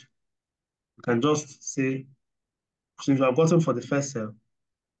note, you can just say, since you have gotten for the first cell,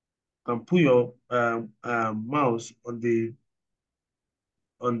 you can put your mouse on the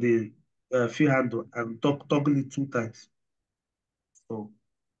fill handle and toggle it 2 times. So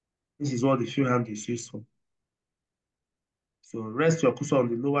this is what the fill handle is used for. So rest your cursor on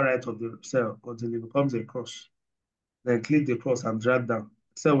the lower right of the cell until it becomes a cross. Then click the cross and drag down.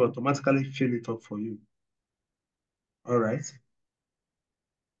 Excel will automatically fill it up for you. All right.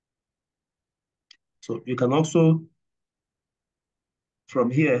 So you can also,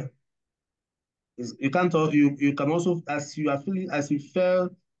 from here, you can't you can also, as you are filling, as you fill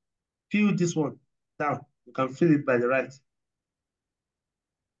this one down, you can fill it by the right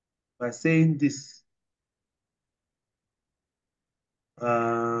by saying this.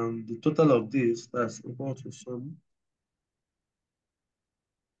 The total of this, that's equal to sum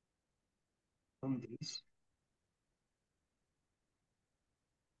this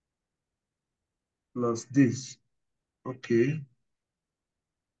plus this. Okay.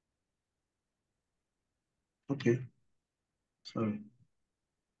 Sorry.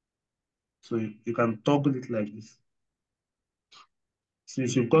 So you can toggle it like this.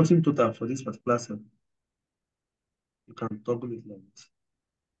 Since you've gotten total for this particular cell, you can toggle it like this.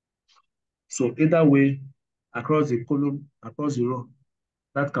 So either way, across the column, across the row,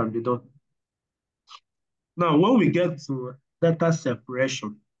 that can be done. Now, when we get to data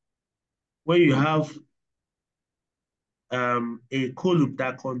separation, when you have a column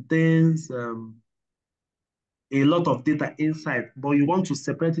that contains a lot of data inside, but you want to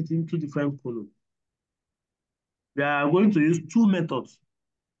separate it into different columns, we are going to use two methods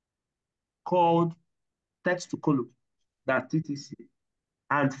called text to column, that's TTC,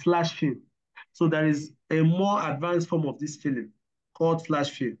 and flash fill. So there is a more advanced form of this filling called flash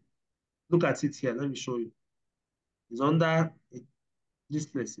fill. Look at it here. Let me show you. It's under this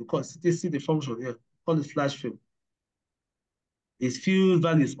place because you see the function here. Call it flash fill. It fills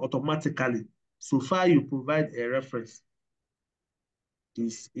values automatically. So far you provide a reference.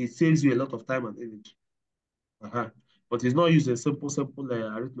 It saves you a lot of time and energy. But it's not using simple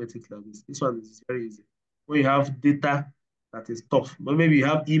arithmetic like this. This one is very easy. When you have data that is tough, but maybe you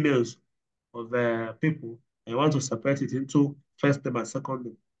have emails of people and you want to separate it into first name and second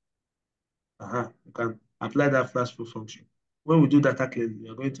name. You can apply that flash fill function. When we do data cleansing,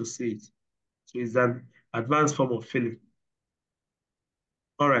 you're going to see it. So it's an advanced form of filling.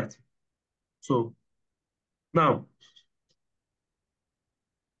 All right. So now,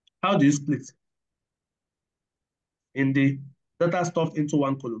 how do you split? In the data stuffed into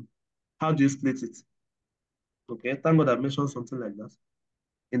one column, how do you split it? Okay, thank God I mentioned something like that.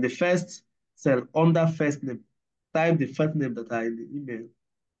 In the first cell under first name, type the first name that are in the email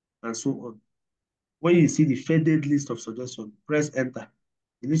and so on. When you see the faded list of suggestions, press enter.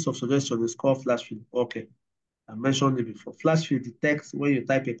 The list of suggestions is called flash fill. Okay, I mentioned it before. Flash fill detects when you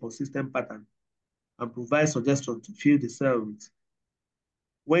type a consistent pattern and provides suggestions to fill the cell with.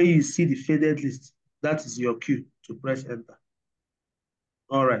 When you see the faded list, that is your cue to press enter.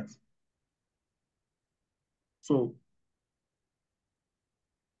 All right. So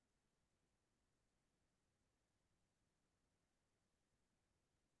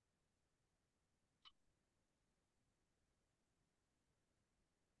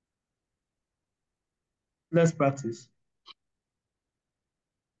let's practice.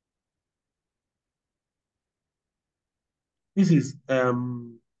 This is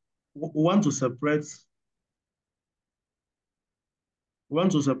we want to separate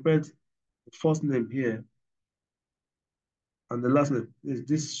the first name here and the last name.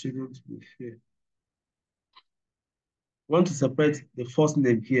 This shouldn't be here. We want to separate the first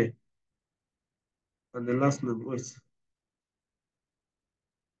name here and the last name. Wait.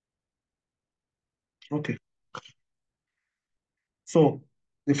 Okay. So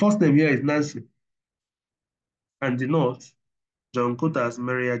the first name here is Nancy, and the note John Cotas,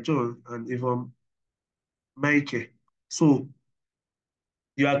 Maria Jones, and Yvonne Michael. So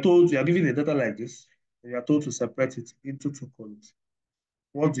you are given a data like this, and you are told to separate it into two columns.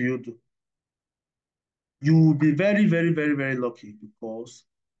 What do? You will be very, very, very, very lucky because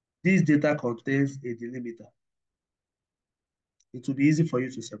this data contains a delimiter. It will be easy for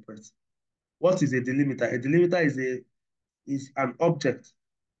you to separate. What is a delimiter? A delimiter is an object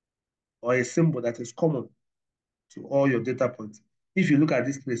or a symbol that is common to all your data points. If you look at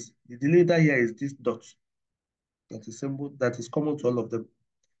this place, the delimiter here is this dot. That is symbol that is common to all of them.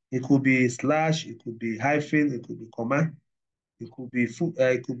 It could be slash, it could be hyphen, it could be comma, it could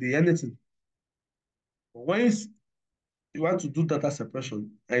be anything. But when you want to do data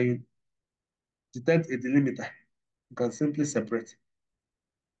separation and you detect a delimiter, you can simply separate.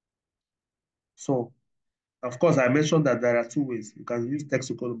 So, of course, I mentioned that there are two ways. You can use text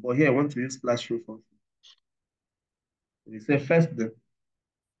to column, but here I want to use flash fill function. We say first name,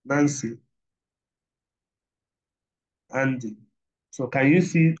 Nancy, Andy. So can you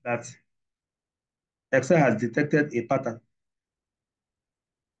see that Excel has detected a pattern?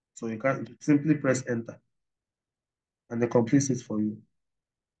 So you can simply press enter and it completes it for you.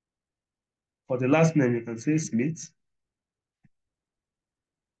 For the last name, you can say Smith,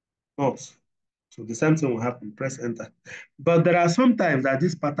 not. So the same thing will happen, press enter. But there are some times that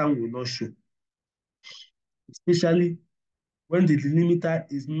this pattern will not show, especially when the delimiter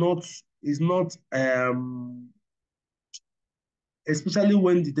especially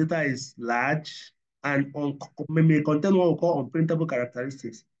when the data is large and may contain what we call unprintable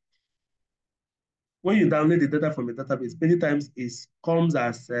characteristics. When you download the data from a database, many times it comes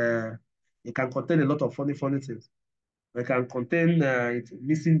as it can contain a lot of funny things. It can contain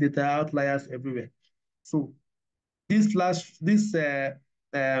missing data, outliers everywhere. So this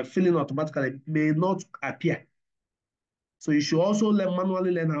filling automatically may not appear. So you should also manually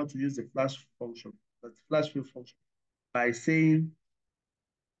learn how to use the flash function, the flash fill function, by saying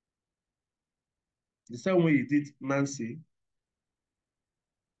the same way you did Nancy,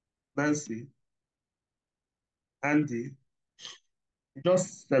 Andy, you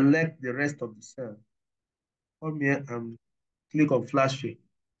just select the rest of the cell come here and click on flash fill.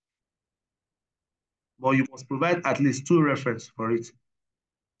 But you must provide at least 2 references for it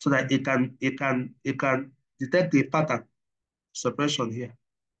so that it can detect a pattern suppression here.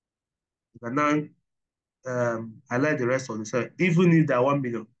 You can now highlight the rest of the cell. Even if they are 1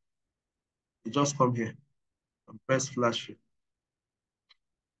 million, you just come here and press flash fill.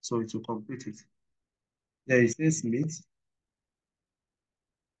 So it will complete it. There it says Smith,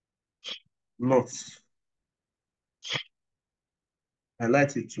 not.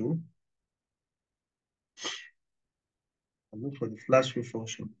 Highlight it too. And look for the flash fill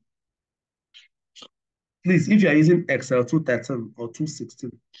function. Please, if you are using Excel 213 or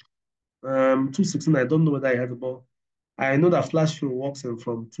 216, 216, I don't know whether I have it, but I know that flash fill works in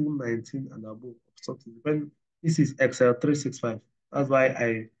from 219 and above. Something. When this is Excel 365. That's why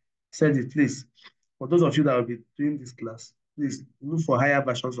I said it. Please, for those of you that will be doing this class, please look for higher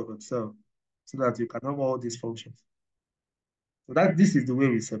versions of Excel so that you can have all these functions. So that this is the way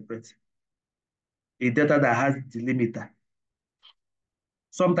we separate a data that has delimiter.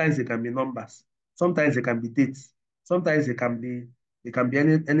 Sometimes it can be numbers. Sometimes it can be dates. Sometimes it can be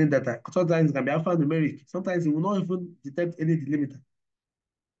any data. Sometimes it can be alphanumeric. Sometimes it will not even detect any delimiter.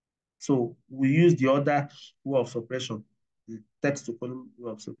 So we use the other way of suppression, the text to column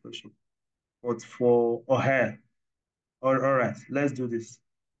way of suppression. But for here, all right, let's do this.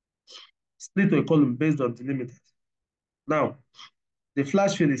 Split a column based on delimiters. Now, the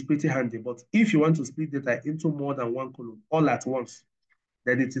flash fill is pretty handy, but if you want to split data into more than 1 column all at once,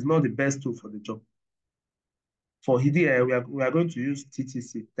 then it is not the best tool for the job. For here, we are going to use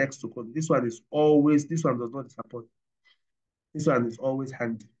TTC, text to column. This one does not disappoint. This one is always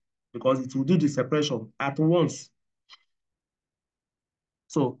handy because it will do the separation at once.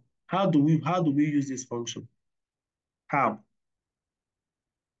 So how do we use this function? How?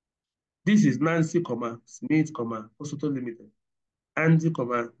 This is Nancy, Smith, Hospital Limited, Andy,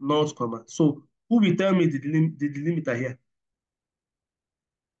 North, So who will tell me the delimiter here?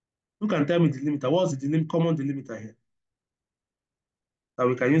 Who can tell me the delimiter? What's the common delimiter here that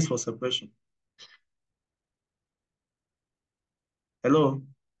we can use for separation? Hello?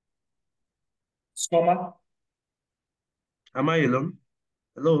 Comma. Am I alone?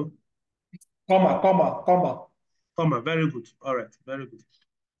 Hello? Comma. Comma, very good. All right, very good.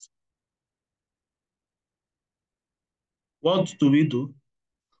 What do?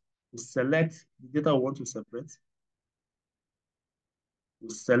 We select the data we want to separate. We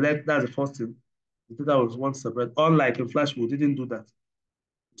select, that's the first thing. The data we want to separate. Unlike in Flash, we didn't do that.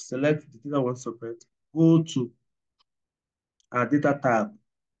 We select the data we want to separate. Go to our data tab.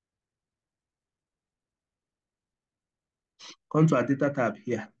 Come to our data tab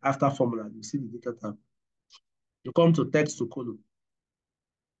here. After formula, you see the data tab. You come to text to column.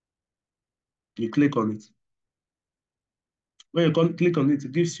 You click on it. When you click on it,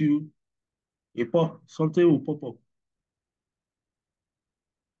 it gives you a pop. Something will pop up.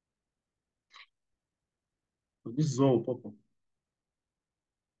 So this is what will pop up.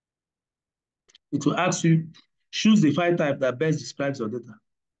 It will ask you, choose the file type that best describes your data.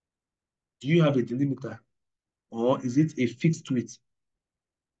 Do you have a delimiter or is it a fixed width?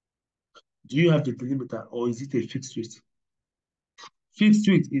 Do you have the delimiter or is it a fixed width? Fixed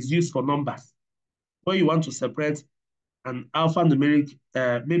width is used for numbers. When you want to separate an alphanumeric,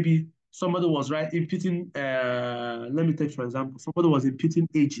 maybe somebody was inputting, let me take for example, somebody was inputting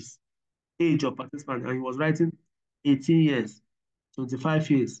age of participant, and he was writing 18 years,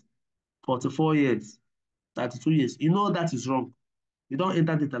 25 years, 44 years, 32 years. You know that is wrong. You don't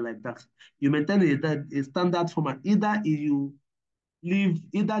enter data like that. You maintain a standard format. Either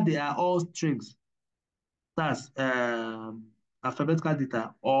they are all strings, that's alphabetical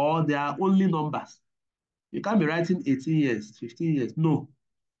data, or they are only numbers. You can't be writing 18 years, 15 years. No.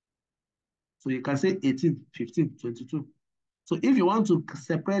 So you can say 18, 15, 22. So if you want to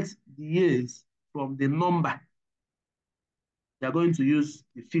separate the years from the number, you're going to use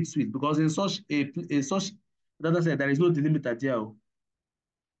the fixed width because in such data set, there is no delimiter there.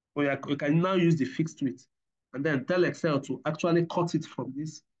 But you can now use the fixed width and then tell Excel to actually cut it from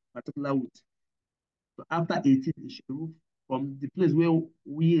this particular width. So after 18, it should move from the place where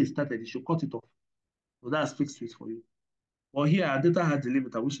we started, it should cut it off. So that's fixed width for you. But here, our data has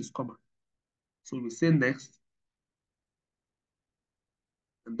delimiter, which is comma. So we say next.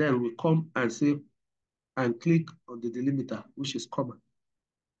 And then we come and say, and click on the delimiter, which is comma.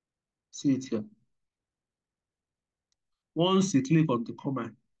 See it here. Once you click on the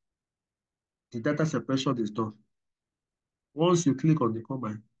comma, the data separation is done. Once you click on the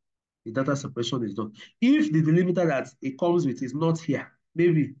comma, the data separation is done. If the delimiter that it comes with is not here,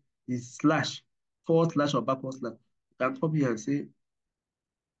 maybe it's slash forward slash or backward slash. You can come here and say,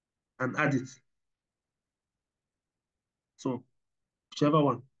 and add it. So whichever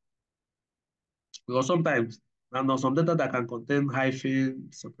one. Because sometimes, and there's some data that can contain hyphen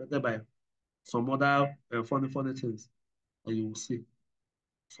separated by some other funny things that you will see.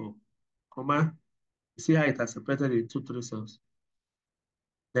 So, comma, you see how it has separated into three cells.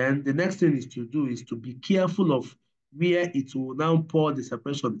 Then the next thing is to do is to be careful of where it will now pour the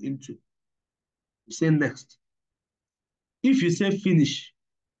separation into. You say next. If you say finish,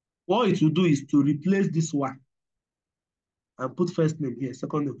 what it will do is to replace this one and put first name here,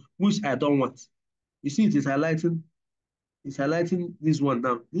 second name, which I don't want. You see, it is highlighting. It's highlighting this one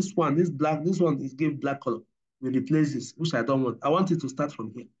now. This one, this black, this one is give black color. We replace this, which I don't want. I want it to start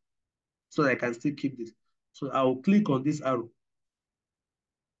from here so that I can still keep this. So I will click on this arrow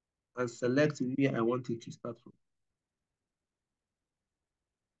and select where I want it to start from.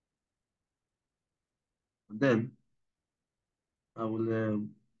 And then I will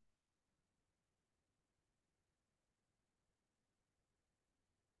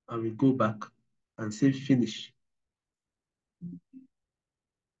go back and say finish.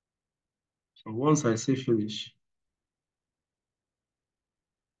 So once I say finish,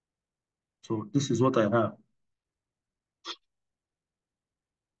 so this is what I have.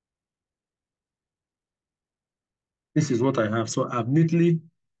 This is what I have. So I've neatly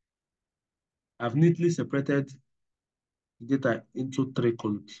separated the data into three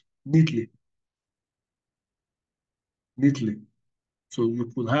columns. Neatly. So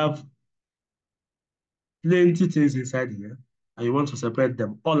you could have plenty things inside here, and you want to separate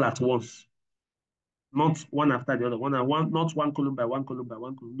them all at once. Not one after the other, not one column by one column by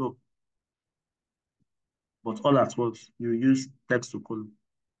one column, no. But all at once, you use text to column.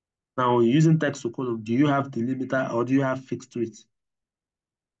 Now, using text to column, do you have delimiter or do you have fixed width?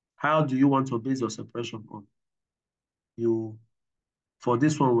 How do you want to base your separation on? For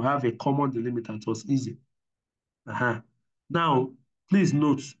this one, we have a common delimiter. It was easy. Now, please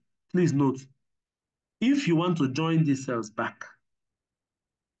note, if you want to join these cells back,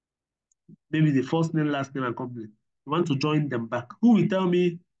 maybe the first name, last name, and company, you want to join them back, who will tell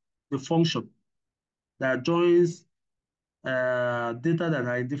me the function that joins data that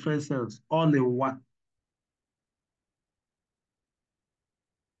are in different cells all in one?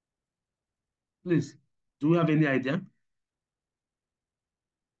 Please, do we have any idea?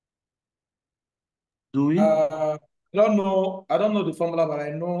 Do we? I don't know the formula, but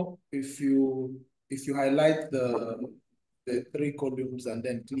I know if you highlight the three columns and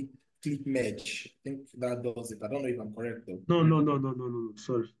then click merge, I think that does it. I don't know if I'm correct though. No.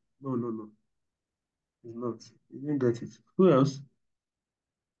 Sorry. No. It's not. You didn't get it. Who else?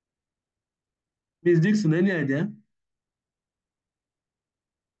 Miss Dixon, any idea?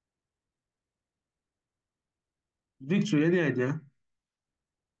 Victory, any idea?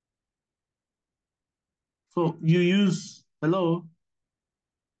 So you use, hello?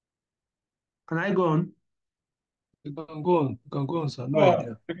 Can I go on? You can go on. You can go on, sir. No Oh,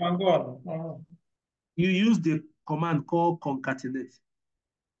 idea. you can go on. Oh. You use the command called concatenate.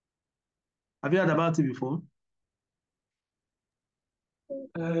 Have you heard about it before?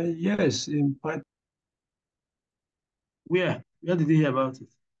 Yes, in Python. Where? Where did you hear about it?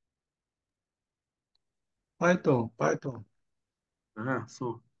 Python.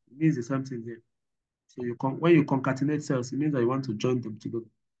 So it means the same thing there. So when you concatenate cells, it means that you want to join them together.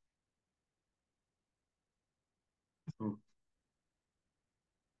 So,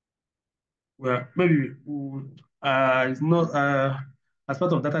 well, maybe it's not as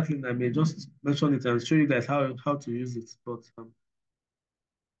part of data cleaning, I may just mention it and show you guys how to use it, but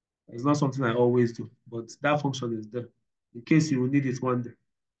it's not something I always do. But that function is there in case you will need it one day.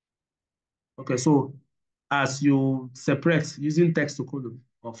 Okay, so as you separate using text to column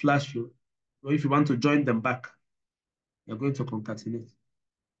or flash fill, or if you want to join them back, you're going to concatenate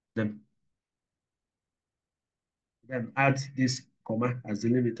them. Then add this comma as the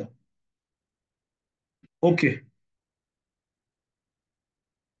limiter. Okay,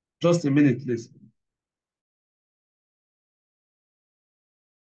 just a minute, please.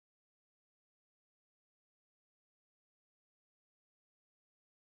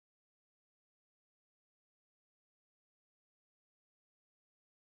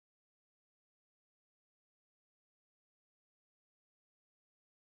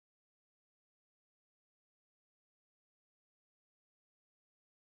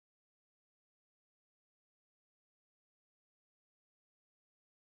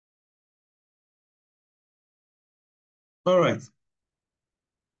 All right.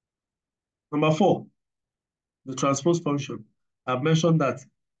 Number 4, the transpose function. I've mentioned that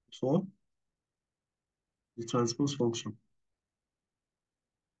before. the transpose function.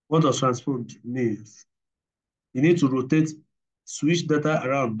 What does transpose mean? You need to rotate, switch data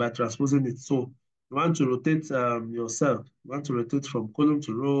around by transposing it. So you want to rotate yourself. You want to rotate from column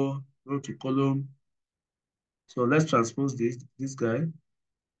to row, row to column. So let's transpose this guy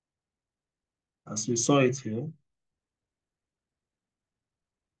as we saw it here.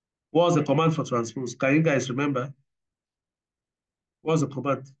 What was the command for transpose? Can you guys remember? What was the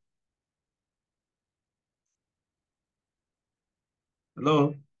command?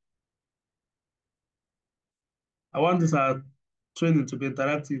 Hello? I want this training to be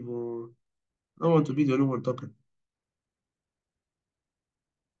interactive, or I don't want to be the only one talking.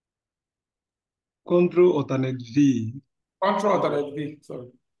 Control alternate V. Control alternate V, sorry.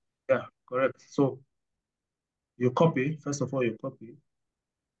 Yeah, correct. So you copy, first of all, you copy.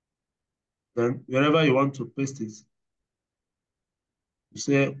 Then wherever you want to paste it, you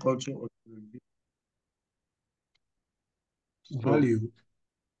say Control alternate V. So Value.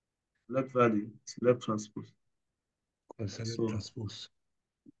 select value, select transpose. Select So transpose.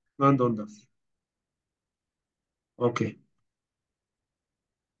 not done that. Okay.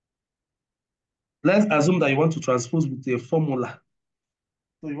 Let's assume that you want to transpose with a formula.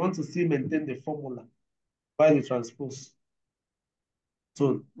 So you want to still maintain the formula while you transpose.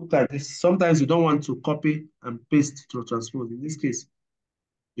 So look at this. Sometimes you don't want to copy and paste to transpose. In this case,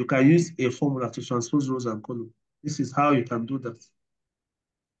 you can use a formula to transpose rows and columns. This is how you can do that.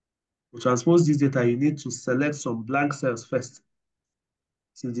 To transpose this data, you need to select some blank cells first.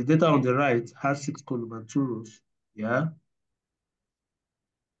 Since the data on the right has 6 columns and 2 rows, yeah,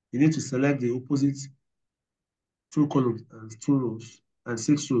 you need to select the opposite 2 columns and 2 rows and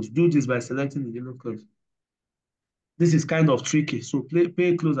 6 rows. Do this by selecting the yellow curve. This is kind of tricky, so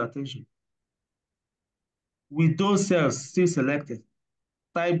pay close attention. With those cells still selected,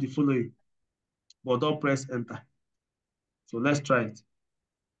 type the following, but don't press enter. So let's try it.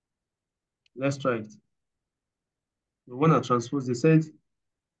 Let's try it. We want to transpose. They said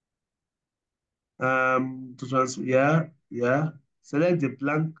to transpose. Yeah. Select the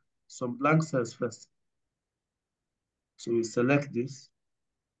blank, some blank cells first. So we select this.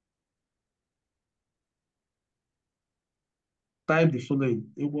 Type the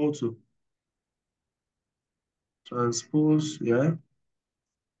following equal to transpose. Yeah.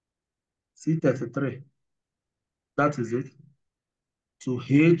 C33. That is it. To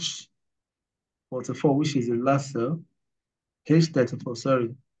H44, which is the last cell. H34.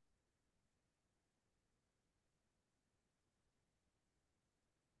 Sorry.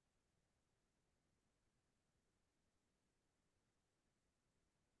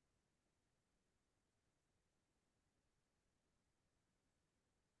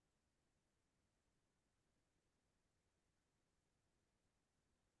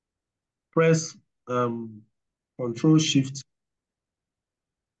 Press Control Shift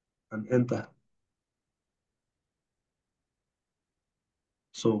and enter.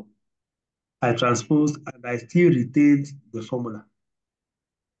 So I transposed and I still retained the formula.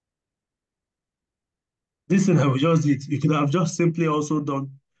 This thing I will just did, you could have just simply also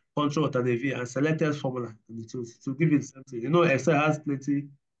done Control Alternate V and selected formula and it will to give it something. You know, Excel has plenty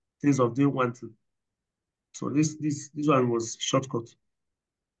things of doing one thing. So this one was shortcut.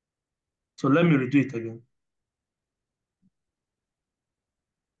 So let me redo it again.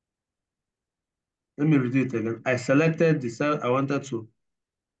 Let me redo it again. I selected the cell I wanted to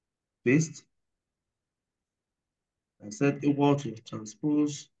paste. I said equal to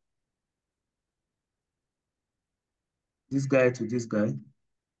transpose this guy to this guy.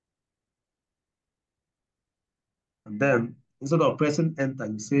 And then instead of pressing enter,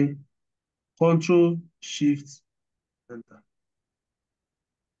 you say Control Shift enter.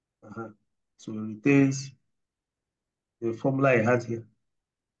 So it retains the formula I had here.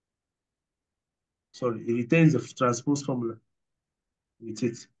 Sorry, it retains the transpose formula with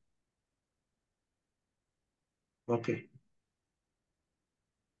it. Okay.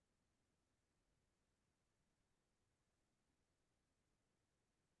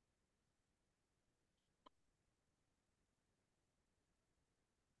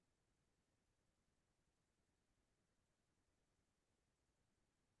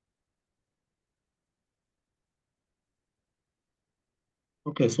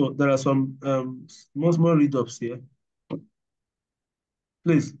 Okay, so there are some small read-ups here.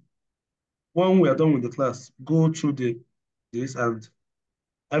 Please, when we are done with the class, go through this and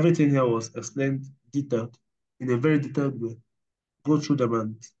everything here was explained detailed in a very detailed way. Go through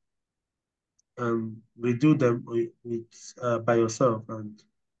them and redo them by yourself and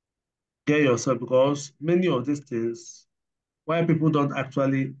get yourself, because many of these things, why people don't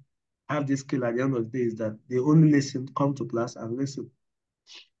actually have this skill at the end of the day is that they only listen, come to class and listen,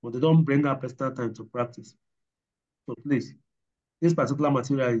 but they don't bring up personal time to practice. So please, this particular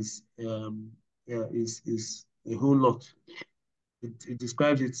material is a whole lot. It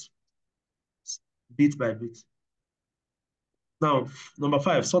describes it bit by bit. Now, number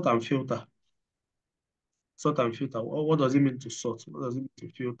 5, sort and filter. Sort and filter. What does it mean to sort? What does it mean to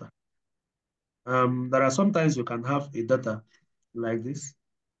filter? There are sometimes you can have a data like this,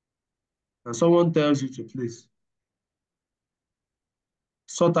 and someone tells you to please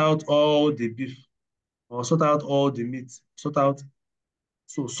sort out all the beef or sort out all the meat, sort out.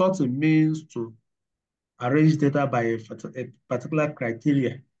 So sorting means to arrange data by a particular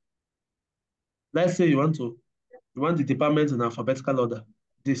criteria. Let's say you want the department in alphabetical order.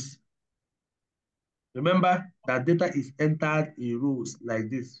 This. Remember that data is entered in rows like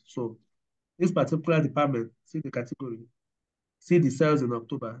this. So this particular department, see the category, see the cells in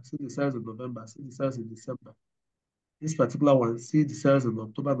October, see the cells in November, see the cells in December. This particular one, see the cells in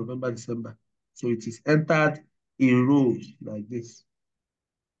October, November, December. So it is entered in rows like this,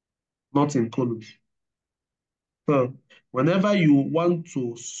 not in columns. So whenever you want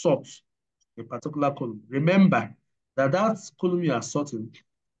to sort a particular column, remember that that column you are sorting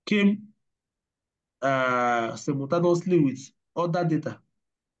came simultaneously with other data.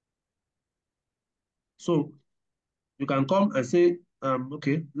 So you can come and say,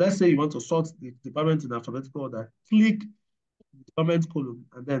 okay, let's say you want to sort the department in alphabetical order. Click the department column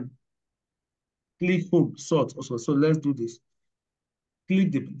and then click home, sort also. So let's do this.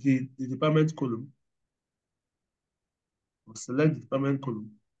 Click the department column, or select the department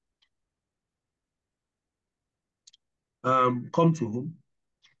column. Come to home,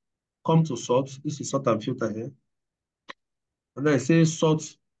 come to sort. This is sort and filter here. And then I say sort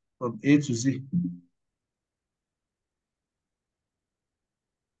from A to Z.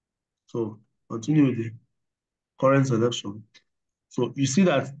 So continue with the current selection. So you see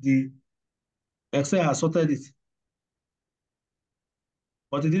that the Excel has sorted it,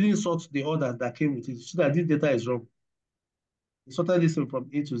 but it didn't sort the order that came with it. You see that this data is wrong. It sorted this from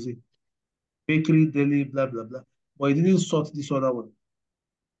A to Z. Bakery, daily, blah, blah, blah. But it didn't sort this other one.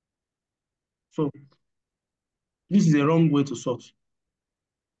 So this is a wrong way to sort.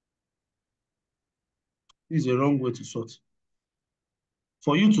 This is a wrong way to sort.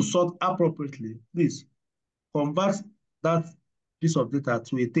 For you to sort appropriately, please convert that piece of data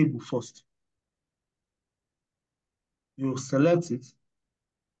to a table first. You select it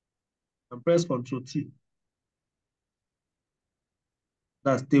and press Ctrl T.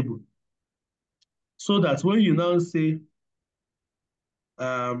 That's table. So that when you now say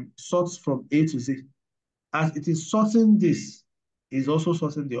sort from A to Z, as it is sorting this, is also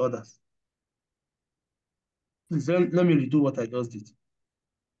sorting the others. Please let me redo what I just did.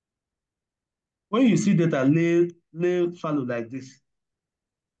 When you see data lay fallow like this,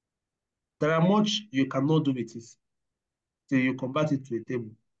 there are much you cannot do with it till you convert it to a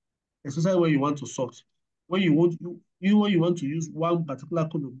table, especially when you want to sort. When you want to use one particular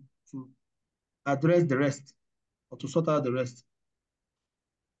column to address the rest or to sort out the rest.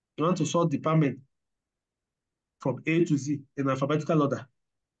 You want to sort department from A to Z in alphabetical order,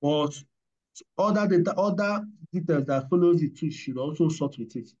 but other details that follows it too should also sort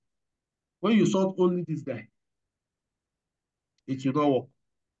with it. When you sort only this guy, it will not work.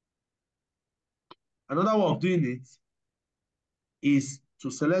 Another way of doing it is to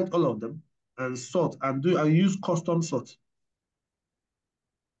select all of them and sort and use custom sort.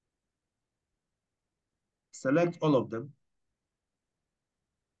 Select all of them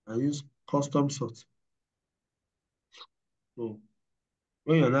and use custom sort. So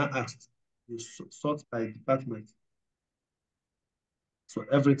when you're now asked, you sort by department. So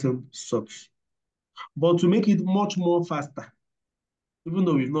everything sorts. But to make it much more faster, even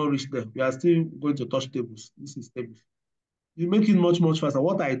though we've not reached there, we are still going to touch tables. This is tables. You make it much faster.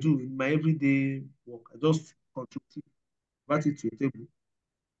 What I do in my everyday work, I just convert it to a table.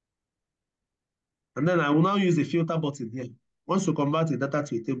 And then I will now use the filter button here. Once you convert the data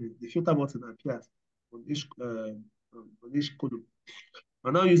to a table, the filter button appears on each column. I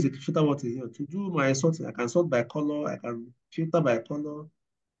now use the filter button here to do my sorting. I can sort by color, I can filter by color,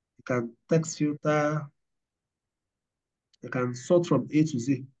 I can text filter, I can sort from A to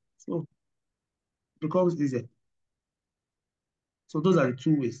Z. So it becomes easier. So those are the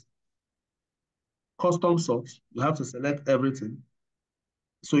two ways. Custom sort, you have to select everything.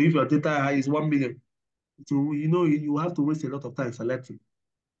 So if your data is 1 million, so you have to waste a lot of time selecting.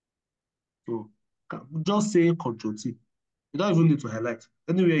 So just say Control T. You don't even need to highlight.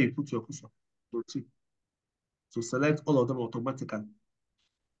 Anywhere you put your cursor, Control T. So select all of them automatically.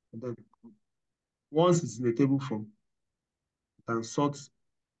 And then once it's in a table form, you can sort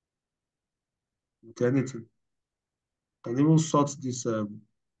with anything. You can even sort these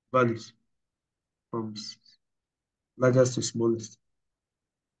values from largest to smallest.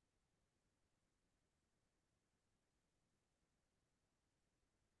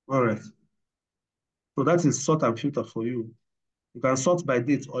 All right. So that is sort and filter for you. You can sort by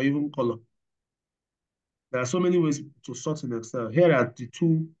date or even color. There are so many ways to sort in Excel. Here are the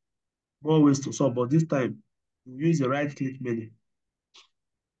two more ways to sort, but this time you use the right click menu.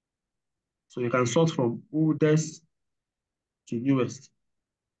 So you can sort from oldest to newest.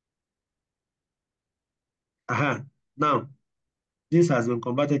 Aha. Now, this has been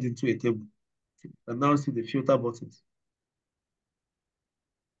converted into a table. And now see the filter buttons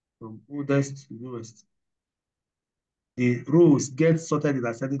from oldest to newest. The rows get sorted in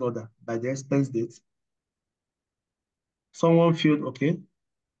ascending order by the expense date. Someone filled, okay.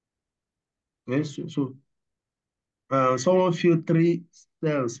 Okay, someone filled 3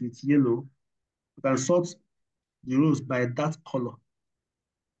 cells with yellow. You can sort the rows by that color.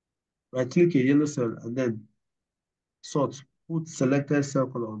 Right click a yellow cell and then sort, put selected cell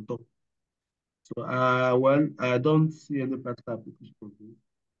color on top. So, well, I don't see any practical application of this.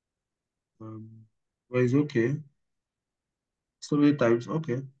 But it's okay. So many times,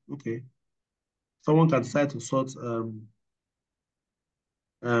 okay, okay. Someone can decide to sort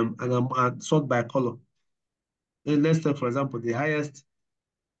and sort by color. Let's take, for example, the highest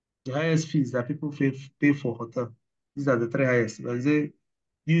fees that people pay for hotel. These are the 3 highest. When they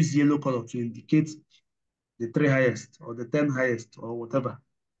use yellow color to indicate the 3 highest or the 10 highest or whatever.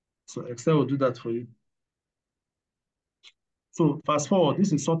 So Excel will do that for you. So fast forward,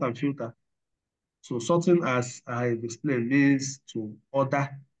 this is sort and filter. So sorting, as I explained, means to order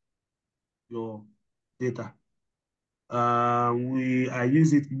your data. I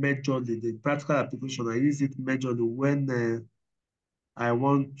use it majorly, the practical application, I use it majorly when I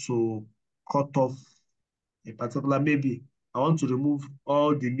want to cut off a particular, maybe I want to remove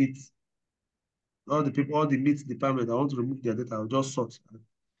all the meat, all the people, all the meat department, I want to remove their data, I'll just sort.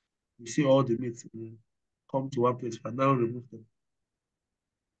 You see all the meat come to one place, but now remove them.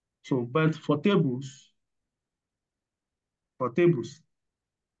 So, but for tables,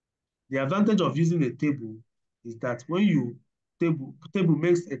 the advantage of using a table is that when you table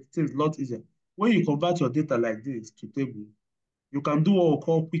makes things a lot easier. When you convert your data like this to table, you can do what we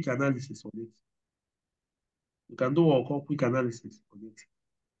call quick analysis on it. You can do what we call quick analysis on it.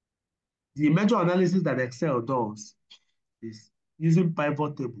 The major analysis that Excel does is using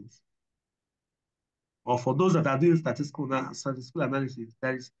pivot tables. Or for those that are doing statistical analysis,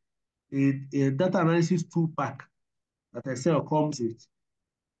 there is a data analysis tool pack that Excel comes with.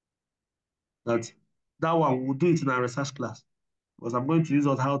 That one we'll do it in our research class, because I'm going to teach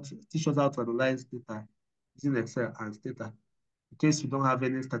us how to analyze data using Excel and data. In case you don't have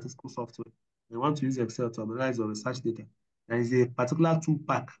any statistical software, you want to use Excel to analyze your research data. There is a particular tool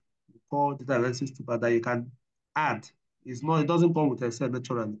pack called data analysis tool pack that you can add. It doesn't come with Excel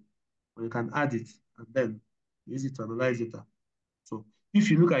naturally, but you can add it and then use it to analyze data. So if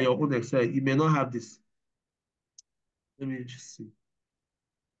you look at your own Excel, you may not have this. Let me just see.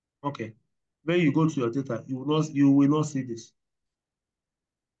 Okay. When you go to your data, you will not see this.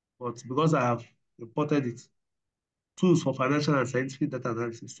 But because I have imported it, tools for financial and scientific data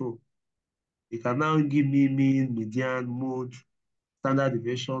analysis, so you can now give me mean, median, mode, standard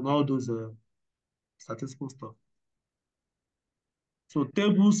deviation, all those statistical stuff. So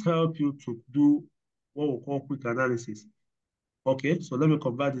tables help you to do what we call quick analysis. Okay, so let me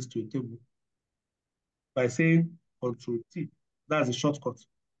convert this to a table by saying Control T. That's a shortcut.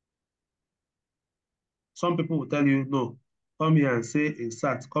 Some people will tell you, no, come here and say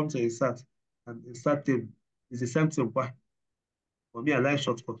insert, come to insert and insert table. It's the same thing. Why? For me, I like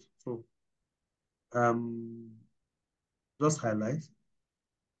shortcuts. So um, just highlight.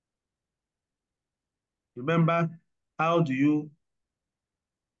 Remember, how do you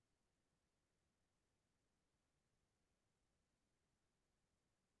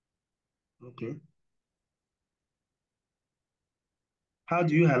okay? How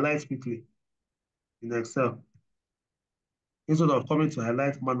do you highlight quickly in Excel? Instead of coming to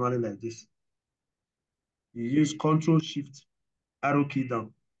highlight manually like this, you use Control Shift arrow key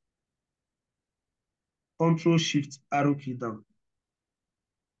down. Control Shift arrow key down.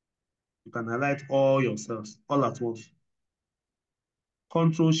 You can highlight all your cells all at once.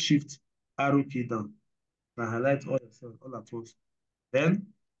 Control Shift arrow key down. You can highlight all your cells all at once. Then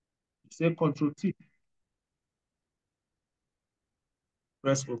you say Control T.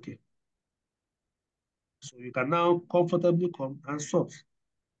 Press OK. So you can now comfortably come and sort.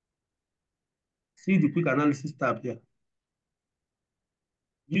 See the quick analysis tab here.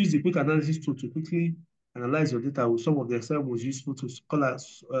 Use the quick analysis tool to quickly analyze your data with some of the Excel most useful tools,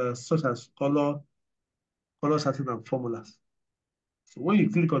 such as color setting and formulas. So when you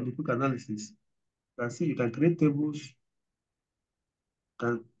click on the quick analysis, you can see you can create tables, you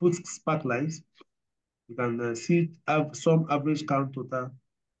can put spark lines, you can see some average count total.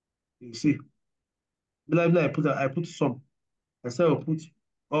 You see, I put some. Instead of put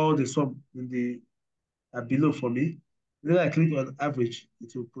all the sum in the below for me. Then I click on average,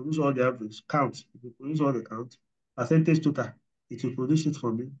 it will produce all the average. Count, it will produce all the count. Percentage total, it will produce it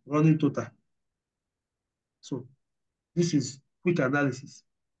for me. Running total. So this is quick analysis.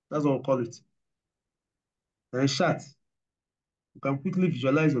 That's what we call it. Then chart, you can quickly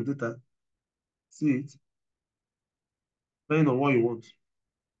visualize your data, see it, depending on what you want.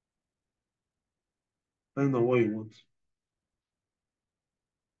 Depending on what you want.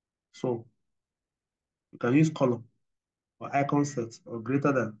 So you can use column or icon set or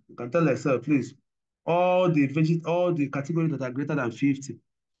greater than. You can tell Excel, please, all the categories that are greater than 50,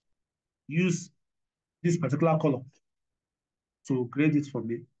 use this particular column to grade it for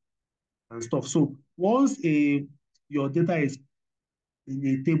me and stuff. So once your data is in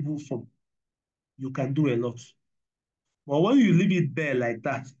a table form, you can do a lot. But when you leave it bare like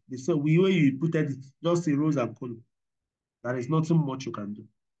that, the way you put it, just a rows and column, there is nothing much you can do.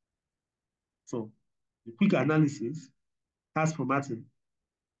 So the quick analysis has formatting,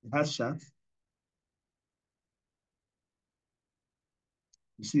 it has charts.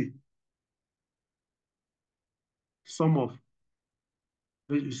 You see, some of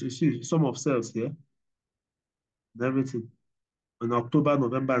you see some of cells here and everything in October,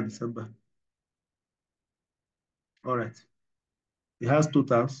 November, and December. All right. It has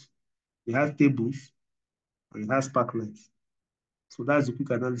totals, it has tables, and it has sparklets. So that's the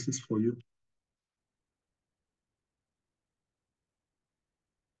quick analysis for you.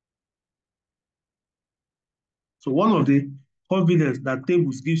 So one of the convenience that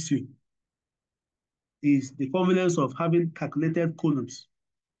tables gives you is the convenience of having calculated columns.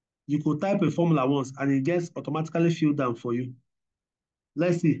 You could type a formula once and it gets automatically filled down for you.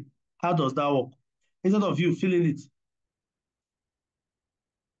 Let's see, how does that work? Instead of you filling it,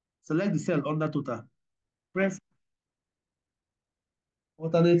 select the cell under total, press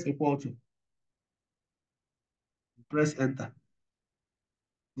alternate equal to, press enter.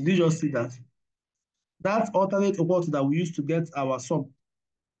 Did you just see that? That alternate equal to that we used to get our sum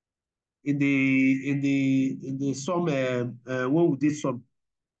in the sum when we did sum.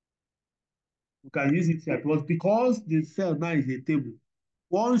 We can use it here because the cell now is a table.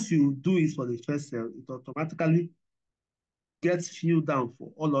 Once you do it for the first cell, it automatically gets filled down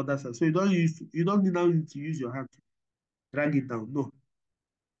for all other cells. So you don't now need to use your hand to drag it down. No.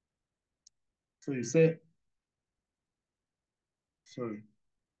 So you say, sorry,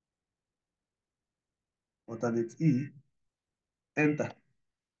 alternate E, enter.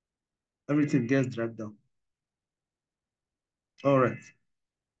 Everything gets dragged down. All right.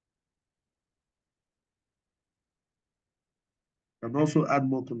 You can also add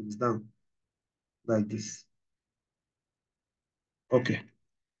more columns down like this. Okay.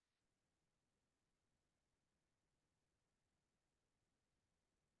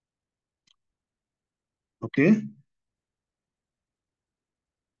 Okay.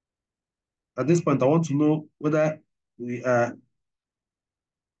 At this point, I want to know whether we are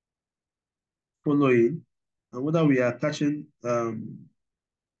following and whether we are catching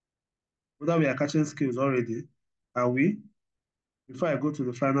skills already. Are we? Before I go to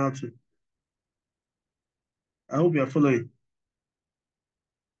the final two. I hope you are following.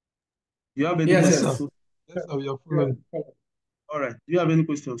 Do you have any Yes, Yes, questions? sir. yes. Yes, sir, we are following. All right. Do you have any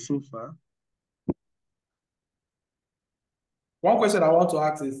questions so far? One question I want to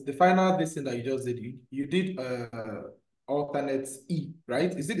ask is the final this thing that you just did, you did alternate E,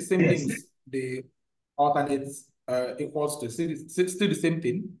 right? Is it the same Yes. things the alternate equals to? Still the same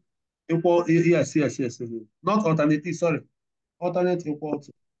thing? Equal, yes. Not alternative, sorry. Alternate equal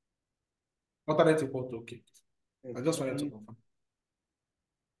to. Alternate equal to, okay. Yes, I just wanted to alternate. confirm.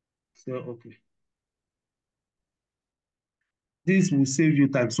 So, okay. This will save you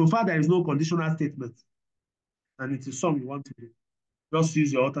time. So far, there is no conditional statement, and it is some you want to do. Just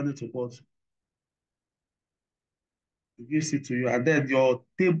use your alternate equal to. It gives it to you, and then your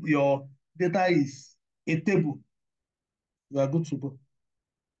data is a table. You are good to go.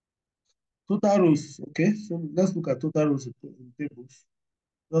 Total rows, okay. So let's look at total rows in tables.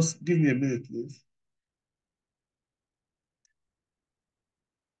 Just give me a minute, please.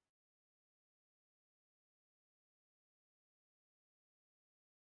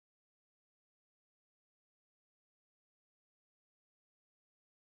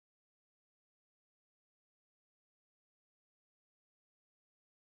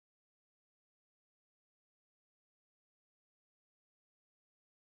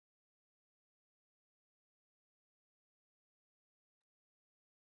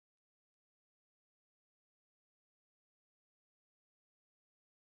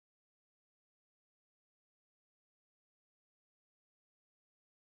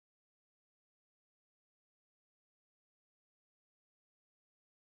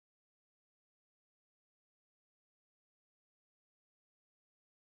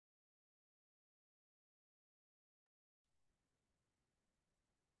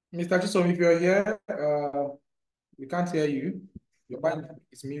 Mr. Chisom, if you're here, we can't hear you. Your mic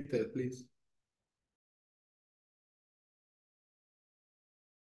is muted, please.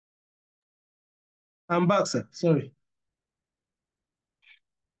 I'm back, sir. Sorry.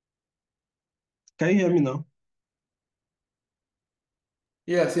 Can you hear me now?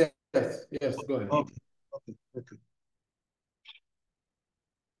 Yes, yes, yes, go ahead. Okay.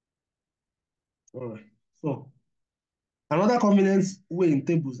 All right. So another convenience way in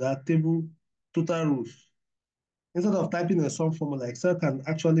tables are table total rows. Instead of typing a sum formula, Excel can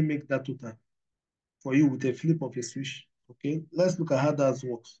actually make that total for you with a flip of a switch. Okay, let's look at how that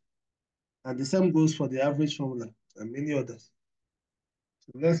works. And the same goes for the average formula and many others.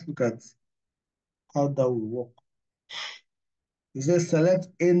 So let's look at how that will work. It says select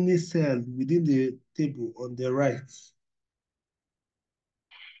any cell within the table on the right.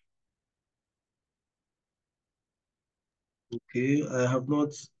 Okay, I have not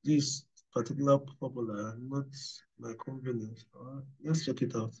this particular formula, not my convenience. Let's check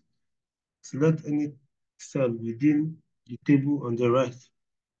it out. Select any cell within the table on the right.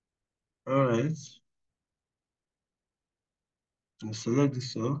 All right. And select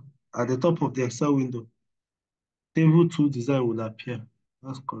this cell. At the top of the Excel window, table 2 design will appear.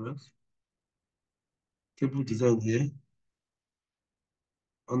 That's correct. Table design here.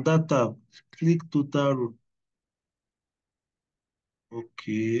 On that tab, click total row.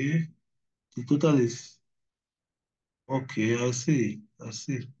 Okay. The total is okay. I see.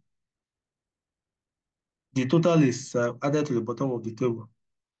 The total is added to the bottom of the table.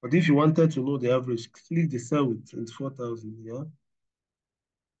 But if you wanted to know the average, click the cell with 24,000 here,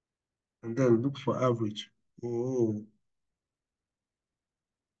 and then look for average. Oh,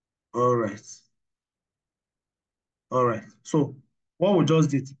 all right. All right. So what we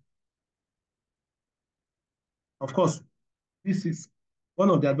just did, of course, this is one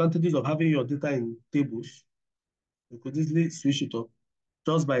of the advantages of having your data in tables. You could easily switch it up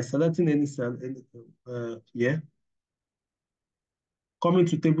just by selecting any cell here, coming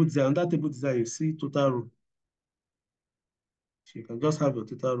to table design. On that table design, you see total row. So you can just have your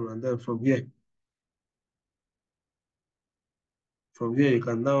total row, and then from here you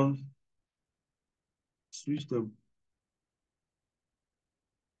can now switch them.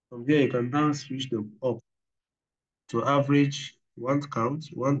 From here, you can now switch them up to average, you want count,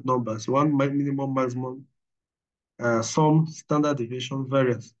 you want numbers, you want minimum, maximum, sum, standard deviation,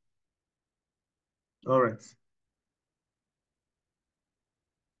 variance. All right.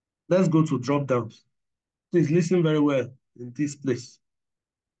 Let's go to drop downs. Please listen very well in this place.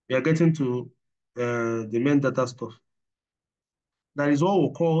 We are getting to the main data stuff. That is what we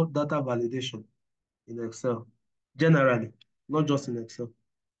call data validation in Excel. Generally, not just in Excel,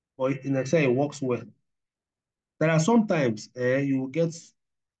 but in Excel, it works well. There are sometimes you will get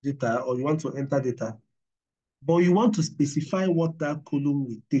data or you want to enter data, but you want to specify what that column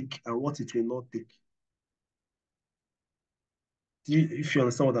will take and what it will not take. If you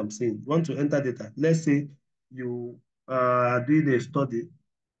understand what I'm saying, you want to enter data. Let's say you are doing a study,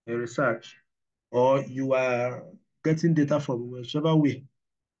 a research, or you are getting data from whichever way.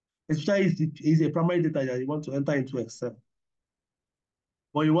 Especially if it is a primary data that you want to enter into Excel.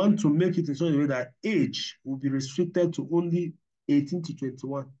 But you want to make it in such a way that age will be restricted to only 18 to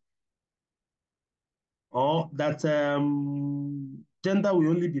 21. Or that gender will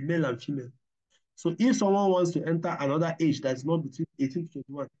only be male and female. So if someone wants to enter another age that's not between 18 to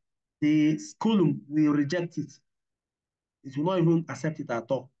 21, the column will reject it. It will not even accept it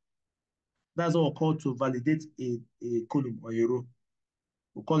at all. That's what we call to validate a column or a row.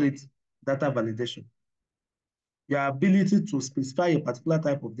 We call it data validation. Your ability to specify a particular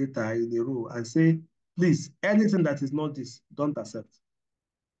type of data in a row and say, please, anything that is not this, don't accept.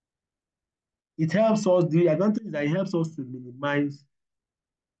 It helps us, the advantage is that it helps us to minimize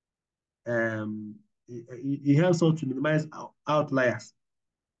it helps us to minimize outliers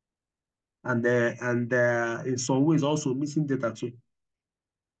and in some ways also missing data too.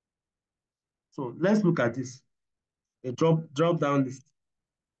 So let's look at this. A drop down list.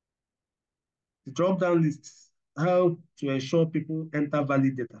 The drop down list how to ensure people enter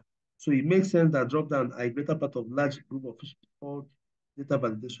valid data. So it makes sense that drop down are a greater part of large group of issues called data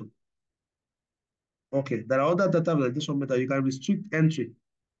validation. Okay, there are other data validation methods. You can restrict entry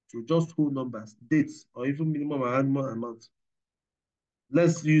to just whole numbers, dates, or even minimum and maximum amounts.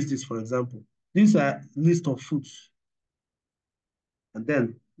 Let's use this for example. These are list of foods. And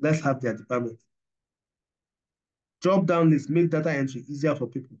then let's have their department. Drop down list, make data entry easier for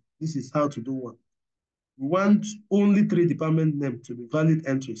people. This is how to do one. We want only 3 department names to be valid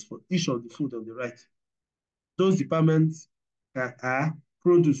entries for each of the food on the right. Those departments are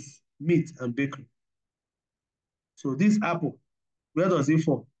produce, meat, and bakery. So this apple, where does it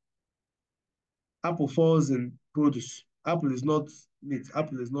fall? Apple falls in produce. Apple is not meat.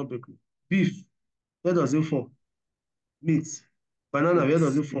 Apple is not bakery. Beef, where does it fall? Meat. Banana, where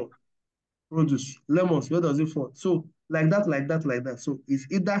does Meat. it fall? Produce. Lemons, where does it fall? So like that, like that, like that. So it's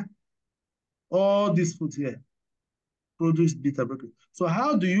either all these food here, produce, meat, and bakery. So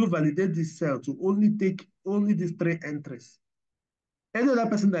how do you validate this cell to only take only these three entries? Any other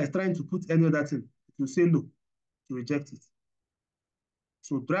person that is trying to put any other thing, it will say no, to reject it.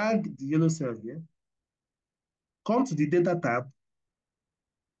 So drag the yellow cell here, come to the data tab,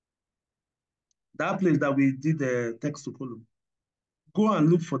 that place that we did the text to column. Go and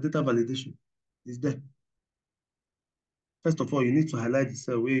look for data validation. It's there. First of all, you need to highlight the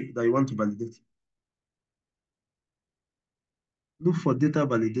cell that you want to validate. Look for data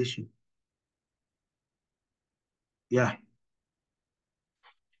validation. Yeah.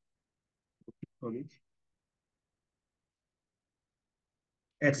 On it.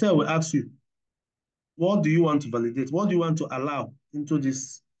 Excel will ask you, what do you want to validate? What do you want to allow into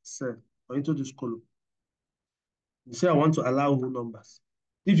this cell or into this column? You say, I want to allow whole numbers.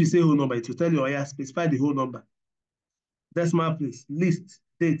 If you say whole number, it will tell you, oh yeah, specify the whole number. Decimal place, list,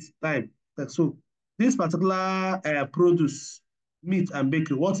 date, time. So this particular produce, meat and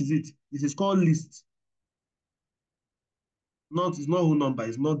bakery, what is it? It is called list. It's not whole number,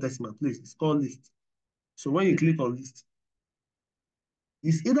 it's not decimal place, it's called list. So when you click on list,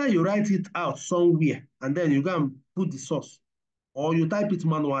 it's either you write it out somewhere and then you go and put the source, or you type it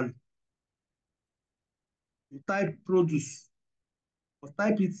manually. You type produce, or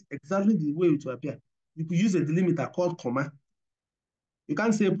type it exactly the way it will appear. You could use a delimiter called comma. You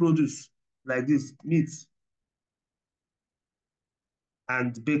can't say produce like this, meat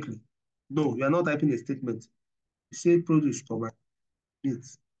and bakery. No, you are not typing a statement. You say produce, comma, meat,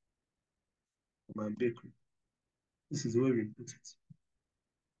 comma, bakery. This is the way we put it.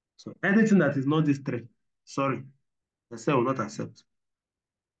 So anything that is not this three, sorry, the cell will not accept.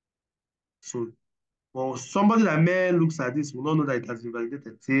 So for somebody that may looks at this will not know that it has been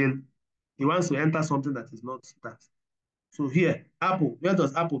validated till he wants to enter something that is not that. So here, apple, where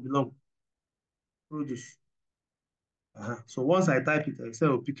does apple belong? Produce. So once I type it,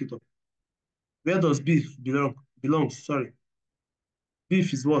 Excel will pick it up. Where does beef belong? Belongs, sorry.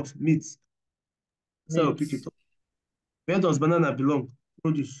 Beef is what? Meat. Excel will Meat. pick it up. Where does banana belong?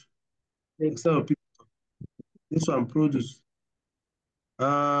 Produce. Excel will pick it up. This one, produce.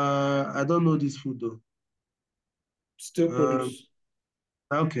 I don't know this food though. Still Um, produce.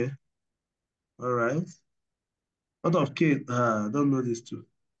 okay. All right. Out of cake, I don't know this too.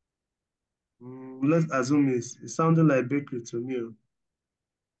 Let's assume it's sounding like bakery to me.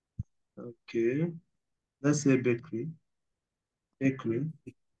 Okay. Let's say bakery. Bakery.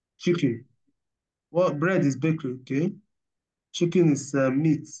 Chicken. What bread is bakery? Okay. Chicken is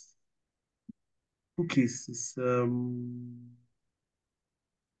meat. Cookies is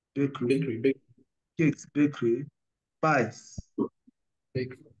bakery. Bakery. Cakes, bakery. Pies,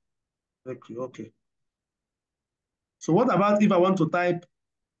 Bakery. bakery. Okay. So what about if I want to type,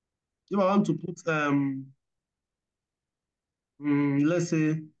 if I want to put, let's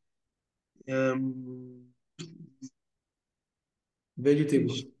say, um, Vegetable.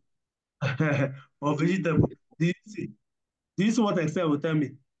 fish or vegetable? Do you see what Excel will tell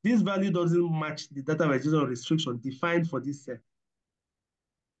me? This value doesn't match the data validation restriction defined for this cell.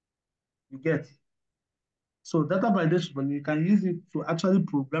 You get? So data validation, you can use it to actually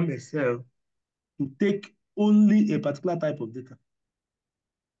program a cell to take only a particular type of data.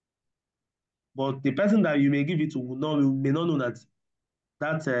 But the person that you may give it to may not know that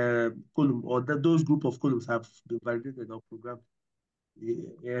column or that those group of columns have been validated or programmed,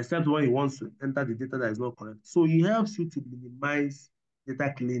 except when he wants to enter the data that is not correct. So it helps you to minimize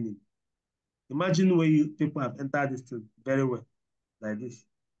data cleaning. Imagine when people have entered this thing very well, like this.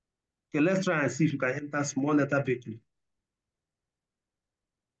 Okay, let's try and see if you can enter small letter bakery.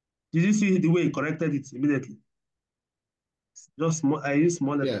 Did you see the way he corrected it immediately? Just small, I use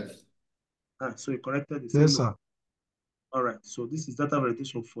small letter. Yes. So he corrected it, say Yes, no. sir. All right, so this is data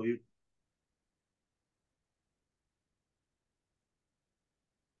validation for you.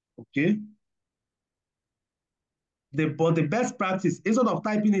 Okay. But the best practice, instead of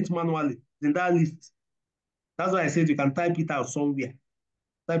typing it manually in that list, that's why I said you can type it out somewhere.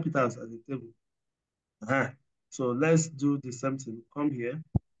 Type it out at the table. So let's do the same thing. Come here,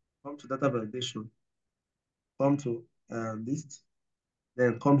 come to data validation, come to list,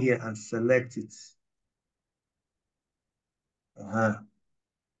 then come here and select it.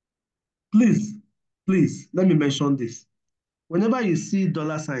 Please, let me mention this. Whenever you see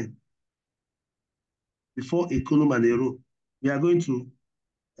dollar sign before a column and a row, we are going to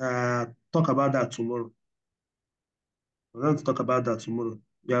talk about that tomorrow. We're going to talk about that tomorrow.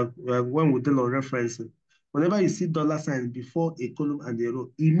 When we deal on referencing. Whenever you see dollar sign before a column and a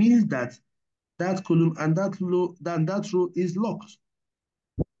row, it means that that column and that row is locked.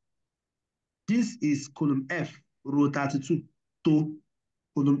 This is column F, row 32, to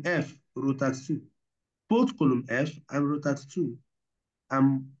column F, row 32. Both column F and row 32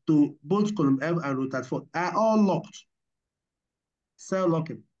 to both column F and row 34 are all locked. Cell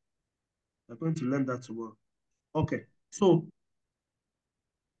locking. We're going to learn that tomorrow. Okay, so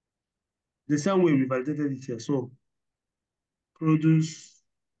the same way we validated it here. So produce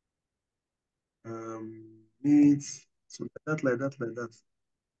meat, so like that.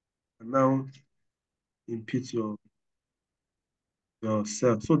 And now input your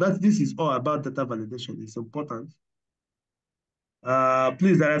cell. So this is all about data validation. It's important.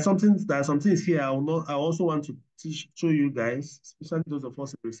 Please, there are some things here I also want to show you guys, especially those of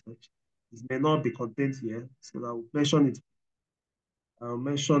us in research. It may not be contained here, so I'll mention it.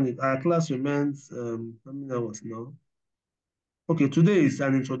 Our class remains how many hours now? Okay, today is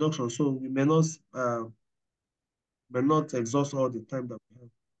an introduction, so we may not exhaust all the time that we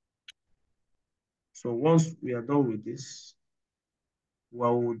have. So once we are done with this, we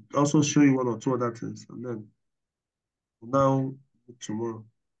will also show you one or two other things, and then we'll now tomorrow.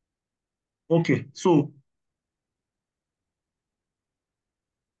 Okay, so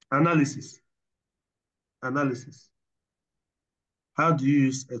analysis. How do you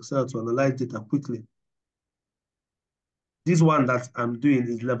use Excel to analyze data quickly? This one that I'm doing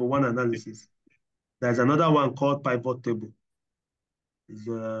is level 1 analysis. There's another one called pivot table.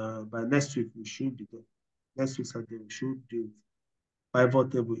 By next week, we should be done. Next week Saturday, we should do it.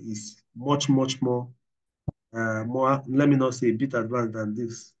 Pivot table is much more, let me not say a bit advanced than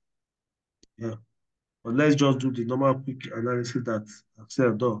this. Yeah. But let's just do the normal quick analysis that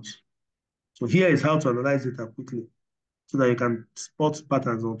Excel does. So here is how to analyze data quickly so that you can spot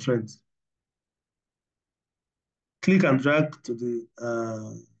patterns or trends. Click and drag to the,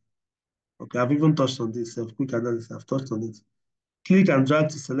 okay, I've even touched on this, quick analysis, I've touched on it. Click and drag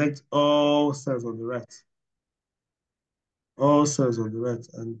to select all cells on the right. All cells on the right,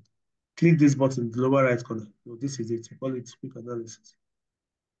 and click this button in the lower right corner. So this is it, we call it quick analysis.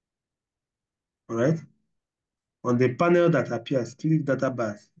 All right. On the panel that appears, click data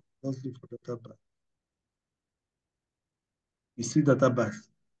bars. Let's look for data bar. You see data bars.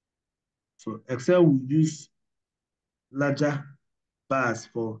 So Excel will use larger bars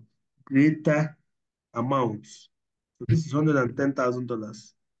for greater amounts. So this is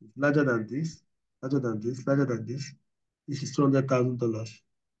 $110,000. It's larger than this, larger than this, larger than this. This is $200,000.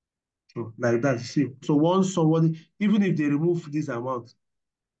 So like that, you see. So once somebody, even if they remove this amount,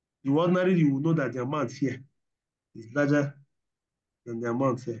 you ordinarily will know that the amount here is larger than the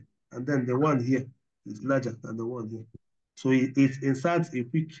amount here. And then the one here is larger than the one here. So it inserts a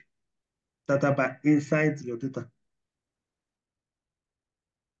quick data bar inside your data.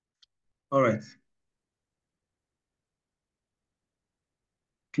 All right.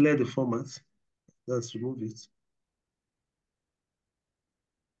 Clear the format. Let's remove it.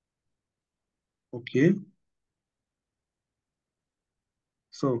 Okay.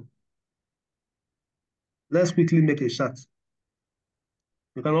 So let's quickly make a chart.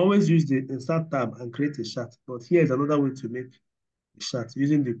 You can always use the insert tab and create a chart, but here's another way to make a chart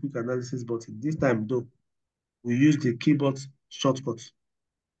using the quick analysis button. This time though, we use the keyboard shortcut.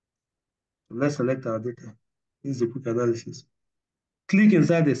 So let's select our data. This is the quick analysis. Click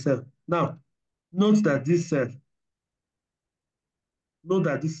inside the cell. Now, note that this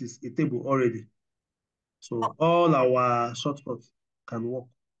is a table already. So all our shortcuts can work.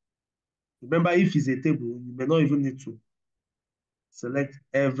 Remember, if it's a table, you may not even need to select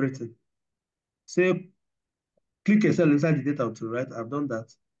everything. Say, click a cell inside the data to the right. I've done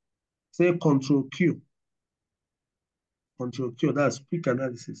that. Say Control Q. Control Q, that's quick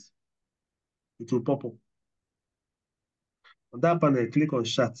analysis. It will pop up. On that panel, click on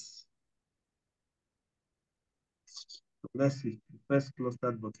charts. Let's see, the first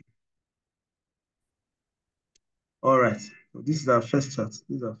clustered button. All right, so this is our first chart.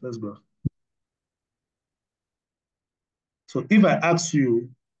 This is our first graph. So if I ask you,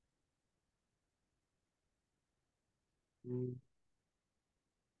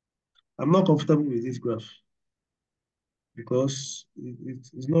 I'm not comfortable with this graph because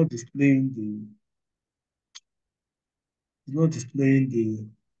it's not displaying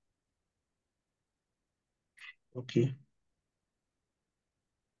okay.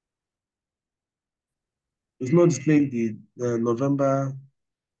 It's not displaying the November.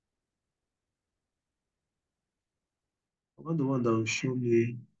 I want the one that will show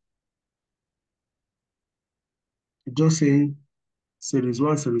me. It's just saying series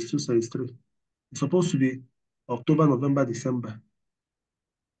one, series two, series three. It's supposed to be October, November, December.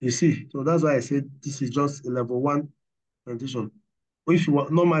 You see, so that's why I said this is just a level one presentation. If you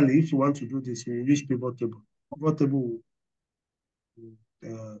want, normally, if you want to do this, you use pivot table. Pivot table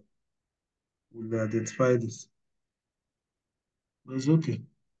uh, will identify this. But it's okay.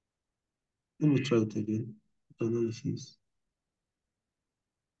 Let me try it again. Analysis.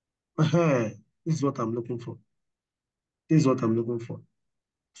 This is what I'm looking for. This is what I'm looking for.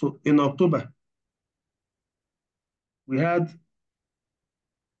 So in October, we had,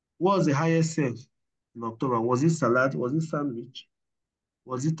 what was the highest sales in October? Was it salad? Was it sandwich?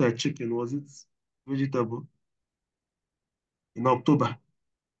 Was it chicken? Was it vegetable? In October,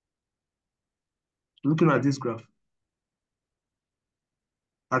 looking at this graph,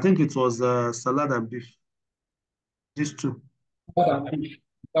 I think it was salad and beef. These two. Salad and beef.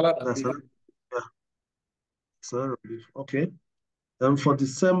 Salad and beef. Salad, yeah, salad and beef. Okay. Then for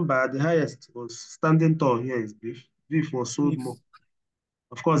December, the highest was standing tall here is beef. Beef was sold Beef. more.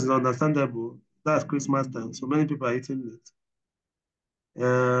 Of course, it's understandable. That's Christmas time, so many people are eating it.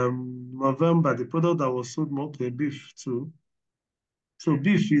 November, the product that was sold more, okay, beef too. So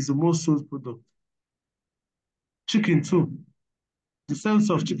beef is the most sold product. Chicken too. The sales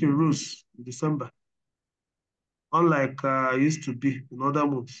of chicken rose in December, unlike it used to be in other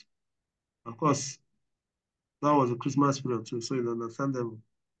months. Of course, that was a Christmas period too, so it's understandable.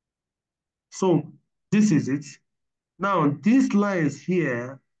 So this is it. Now, these lines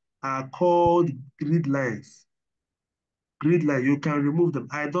here are called grid lines. Grid line, you can remove them.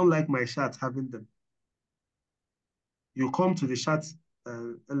 I don't like my chart having them. You come to the chart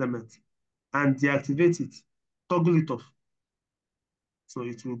element and deactivate it, toggle it off, so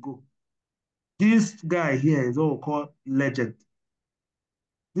it will go. This guy here is what we call legend.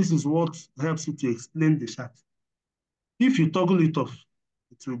 This is what helps you to explain the chart. If you toggle it off,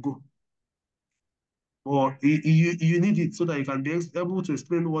 it will go. Or you need it so that you can be able to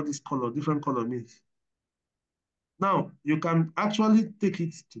explain what this color, different color means. Now, you can actually take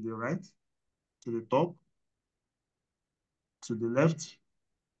it to the right, to the top, to the left,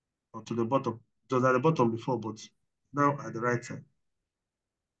 or to the bottom. It was at the bottom before, but now at the right side.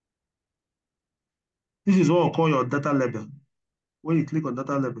 This is what we call your data label. When you click on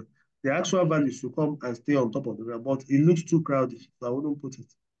data label, the actual values will come and stay on top of the graph, but it looks too crowded, so I wouldn't put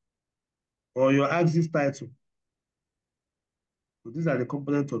it. Or your axis title. So these are the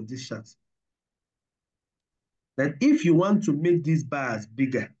components of this chart. Then if you want to make these bars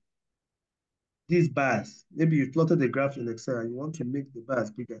bigger, these bars, maybe you plotted the graph in Excel and you want to make the bars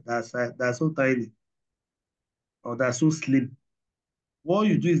bigger, that's so tiny, or that's so slim. What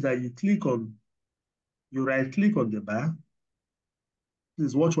you do is that you right click on the bar.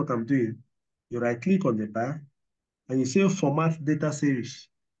 Please watch what I'm doing. You right click on the bar and you say format data series.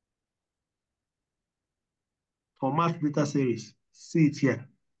 Format data series. See it here,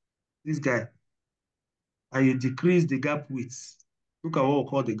 this guy. And you decrease the gap width. Look at what we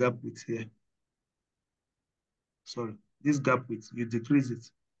call the gap width here. Sorry, this gap width, you decrease it.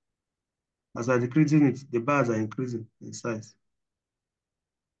 As I'm decreasing it, the bars are increasing in size.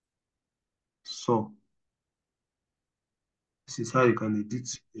 So this is how you can edit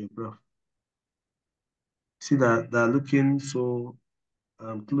your graph. See that they're looking so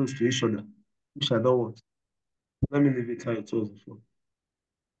close to each other, which I don't want. Let me leave it how it was before.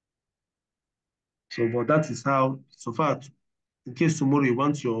 So, but that is how, so far, in case tomorrow you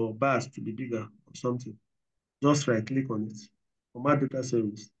want your bars to be bigger or something, just right click on it, format data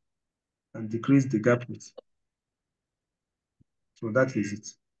series, and decrease the gap width. So that is it.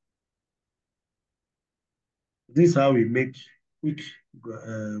 This is how we make quick,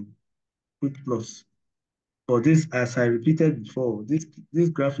 quick plots. But this, as I repeated before, this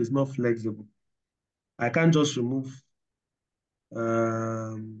graph is not flexible. I can't just remove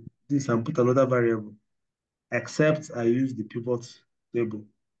this and put another variable, except I use the pivot table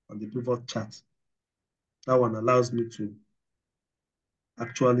on the pivot chart. That one allows me to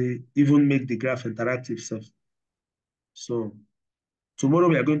actually even make the graph interactive self. So tomorrow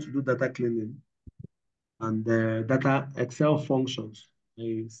we are going to do data cleaning and data Excel functions.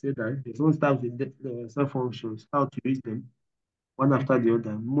 I say that it's going to start with the Excel functions, how to use them one after the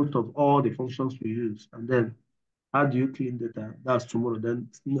other, most of all the functions we use. And then how do you clean data? That's tomorrow. Then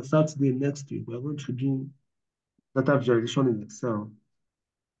Saturday next week, we're going to do data visualization in Excel,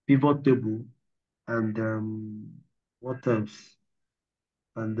 pivot table, and what else?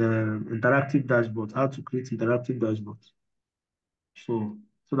 and interactive dashboard, how to create interactive dashboards. So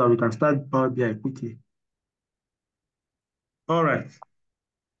that we can start Power BI quickly. All right.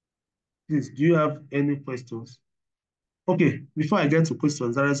 Please, do you have any questions? Okay, before I get to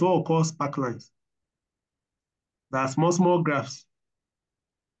questions, there is what we call spark lines. There are small graphs.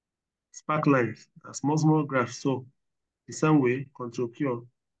 Spark lines are small graphs. So the same way, Control Q,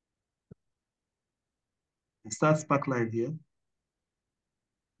 start spark line here.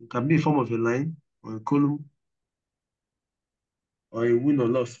 It can be in form of a line or a column or a win or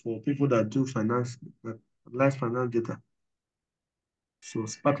loss for people that do finance, that analyze finance data. So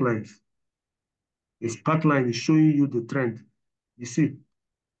spark lines. A spark line is showing you the trend. You see,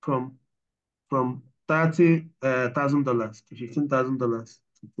 from $30,000 to $15,000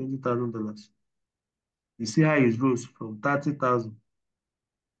 to $20,000. You see how it rose from 30,000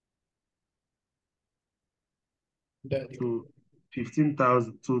 to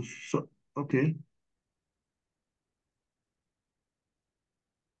 15,000 to okay.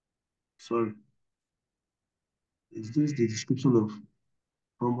 Sorry. Is this the description of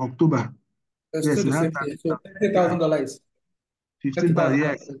from October? It's Yes, still we the have same thing. So 30,000. $30,000. 15,000, 30,000.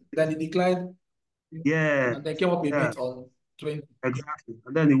 yes. Then it declined. Yeah, And then came up a yeah, bit on 20. exactly.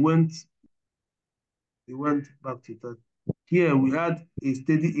 And then it went back to that. Here we had a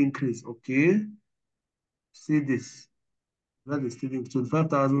steady increase. Okay, see this. We had a steady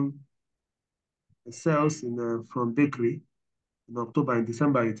 25,000 sales from bakery in October. In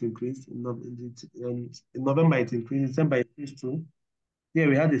December it increased. In November it increased. In December it increased too. Here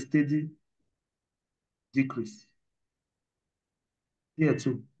we had a steady decrease. Here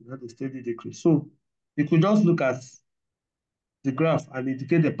too, we had a steady decrease. So you could just look at the graph and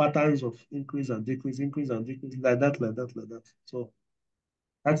indicate the patterns of increase and decrease, like that, like that, like that. So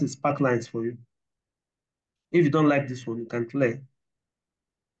that is spark lines for you. If you don't like this one, you can clear.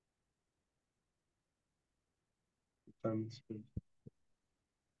 You can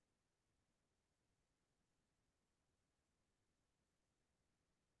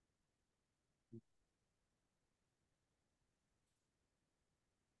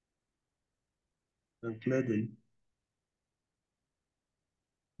clear them.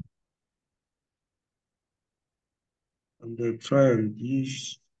 And then try and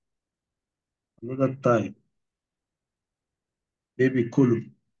use another type, maybe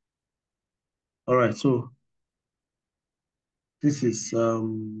column. All right, so this is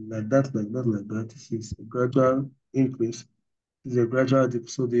like that, like that, like that. This is a gradual increase. This is a gradual dip.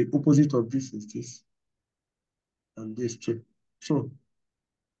 So the opposite of this is this and this too. So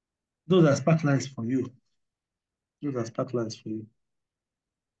those are spark lines for you. Those are spark lines for you.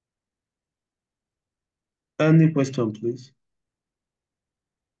 Any question, please?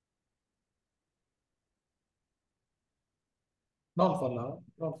 Not for now.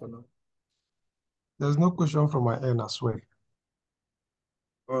 Not for now. There's no question from my end as well.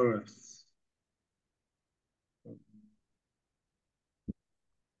 All right.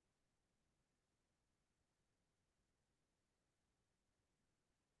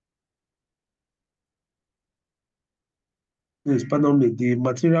 Please pardon me. The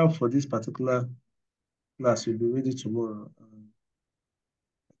material for this particular class will be ready tomorrow.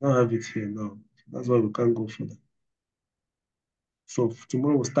 I don't have it here now. That's why we can't go further. So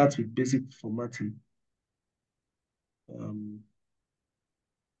tomorrow we'll start with basic formatting. Um,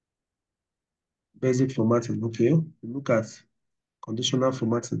 Basic formatting. Okay. We look at conditional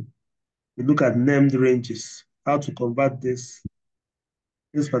formatting. We look at named ranges. How to convert this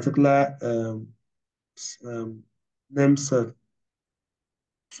particular name cell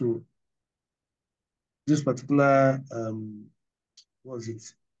to this particular what is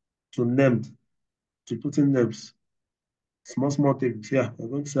it? To named, to put in names. Small tables. Yeah, I'm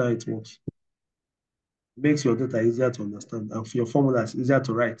going to see how it works. Makes your data easier to understand and for your formulas easier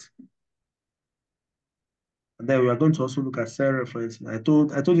to write. And then we are going to also look at cell referencing. I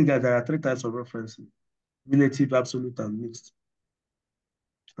told you guys there are three types of referencing: relative, absolute, and mixed.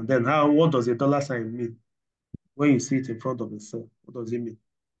 And then what does a dollar sign mean when you see it in front of a cell? What does it mean?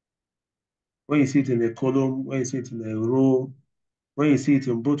 When you see it in a column, when you see it in a row, when you see it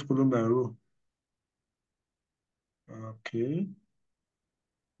in both column and row. Okay.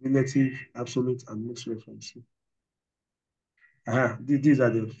 Relative, absolute, and mixed referencing. These are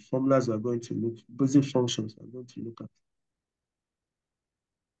the formulas we are going to look, basic functions we are going to look at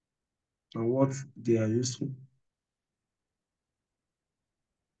and what they are useful.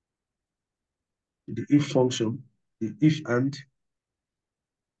 The if function, the if and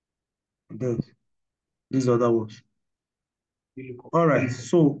then these other ones. All right,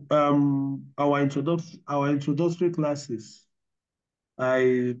 so our introductory classes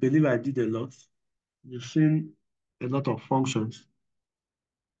I believe I did a lot. You've seen a lot of functions.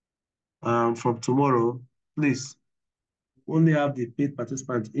 From tomorrow, please only have the paid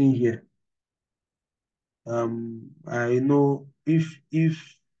participants in here. I know if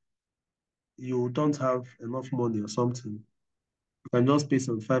you don't have enough money or something, you can just pay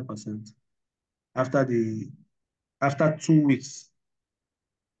 75%. After the after 2 weeks,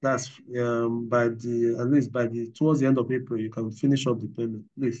 that's by the at least by the towards the end of April, you can finish up the payment.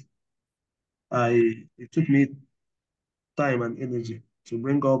 Please. It took me time and energy to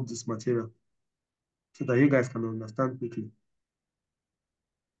bring up this material so that you guys can understand quickly.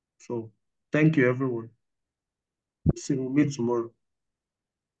 So thank you everyone. See, we'll meet tomorrow.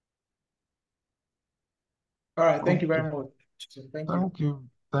 All right, thank you Okay. very much. Thank you. Thank you.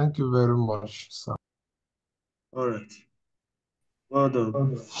 Thank you very much, sir. All right. Well done.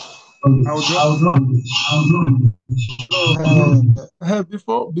 Okay. I'll drop. Hey,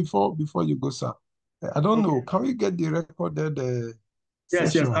 before you go, sir, I don't know. Okay. Can we get the recorded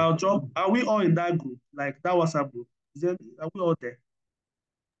Yes, session? I'll drop. Are we all in that group? Like that WhatsApp group? Are we all there?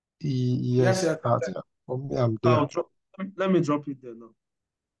 Yes, Yes, yes. I think for me, I'm there. I'll drop. Let me drop it there now.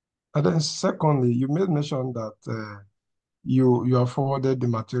 And then secondly, you made mention that you have forwarded the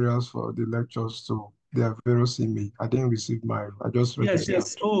materials for the lectures to their various email. I didn't receive mine. I just Yes, registered.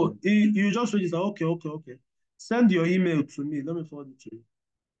 yes. Oh, you just register. Okay, okay, okay. Send your email to me. Let me forward it to you.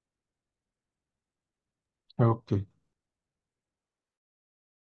 Okay.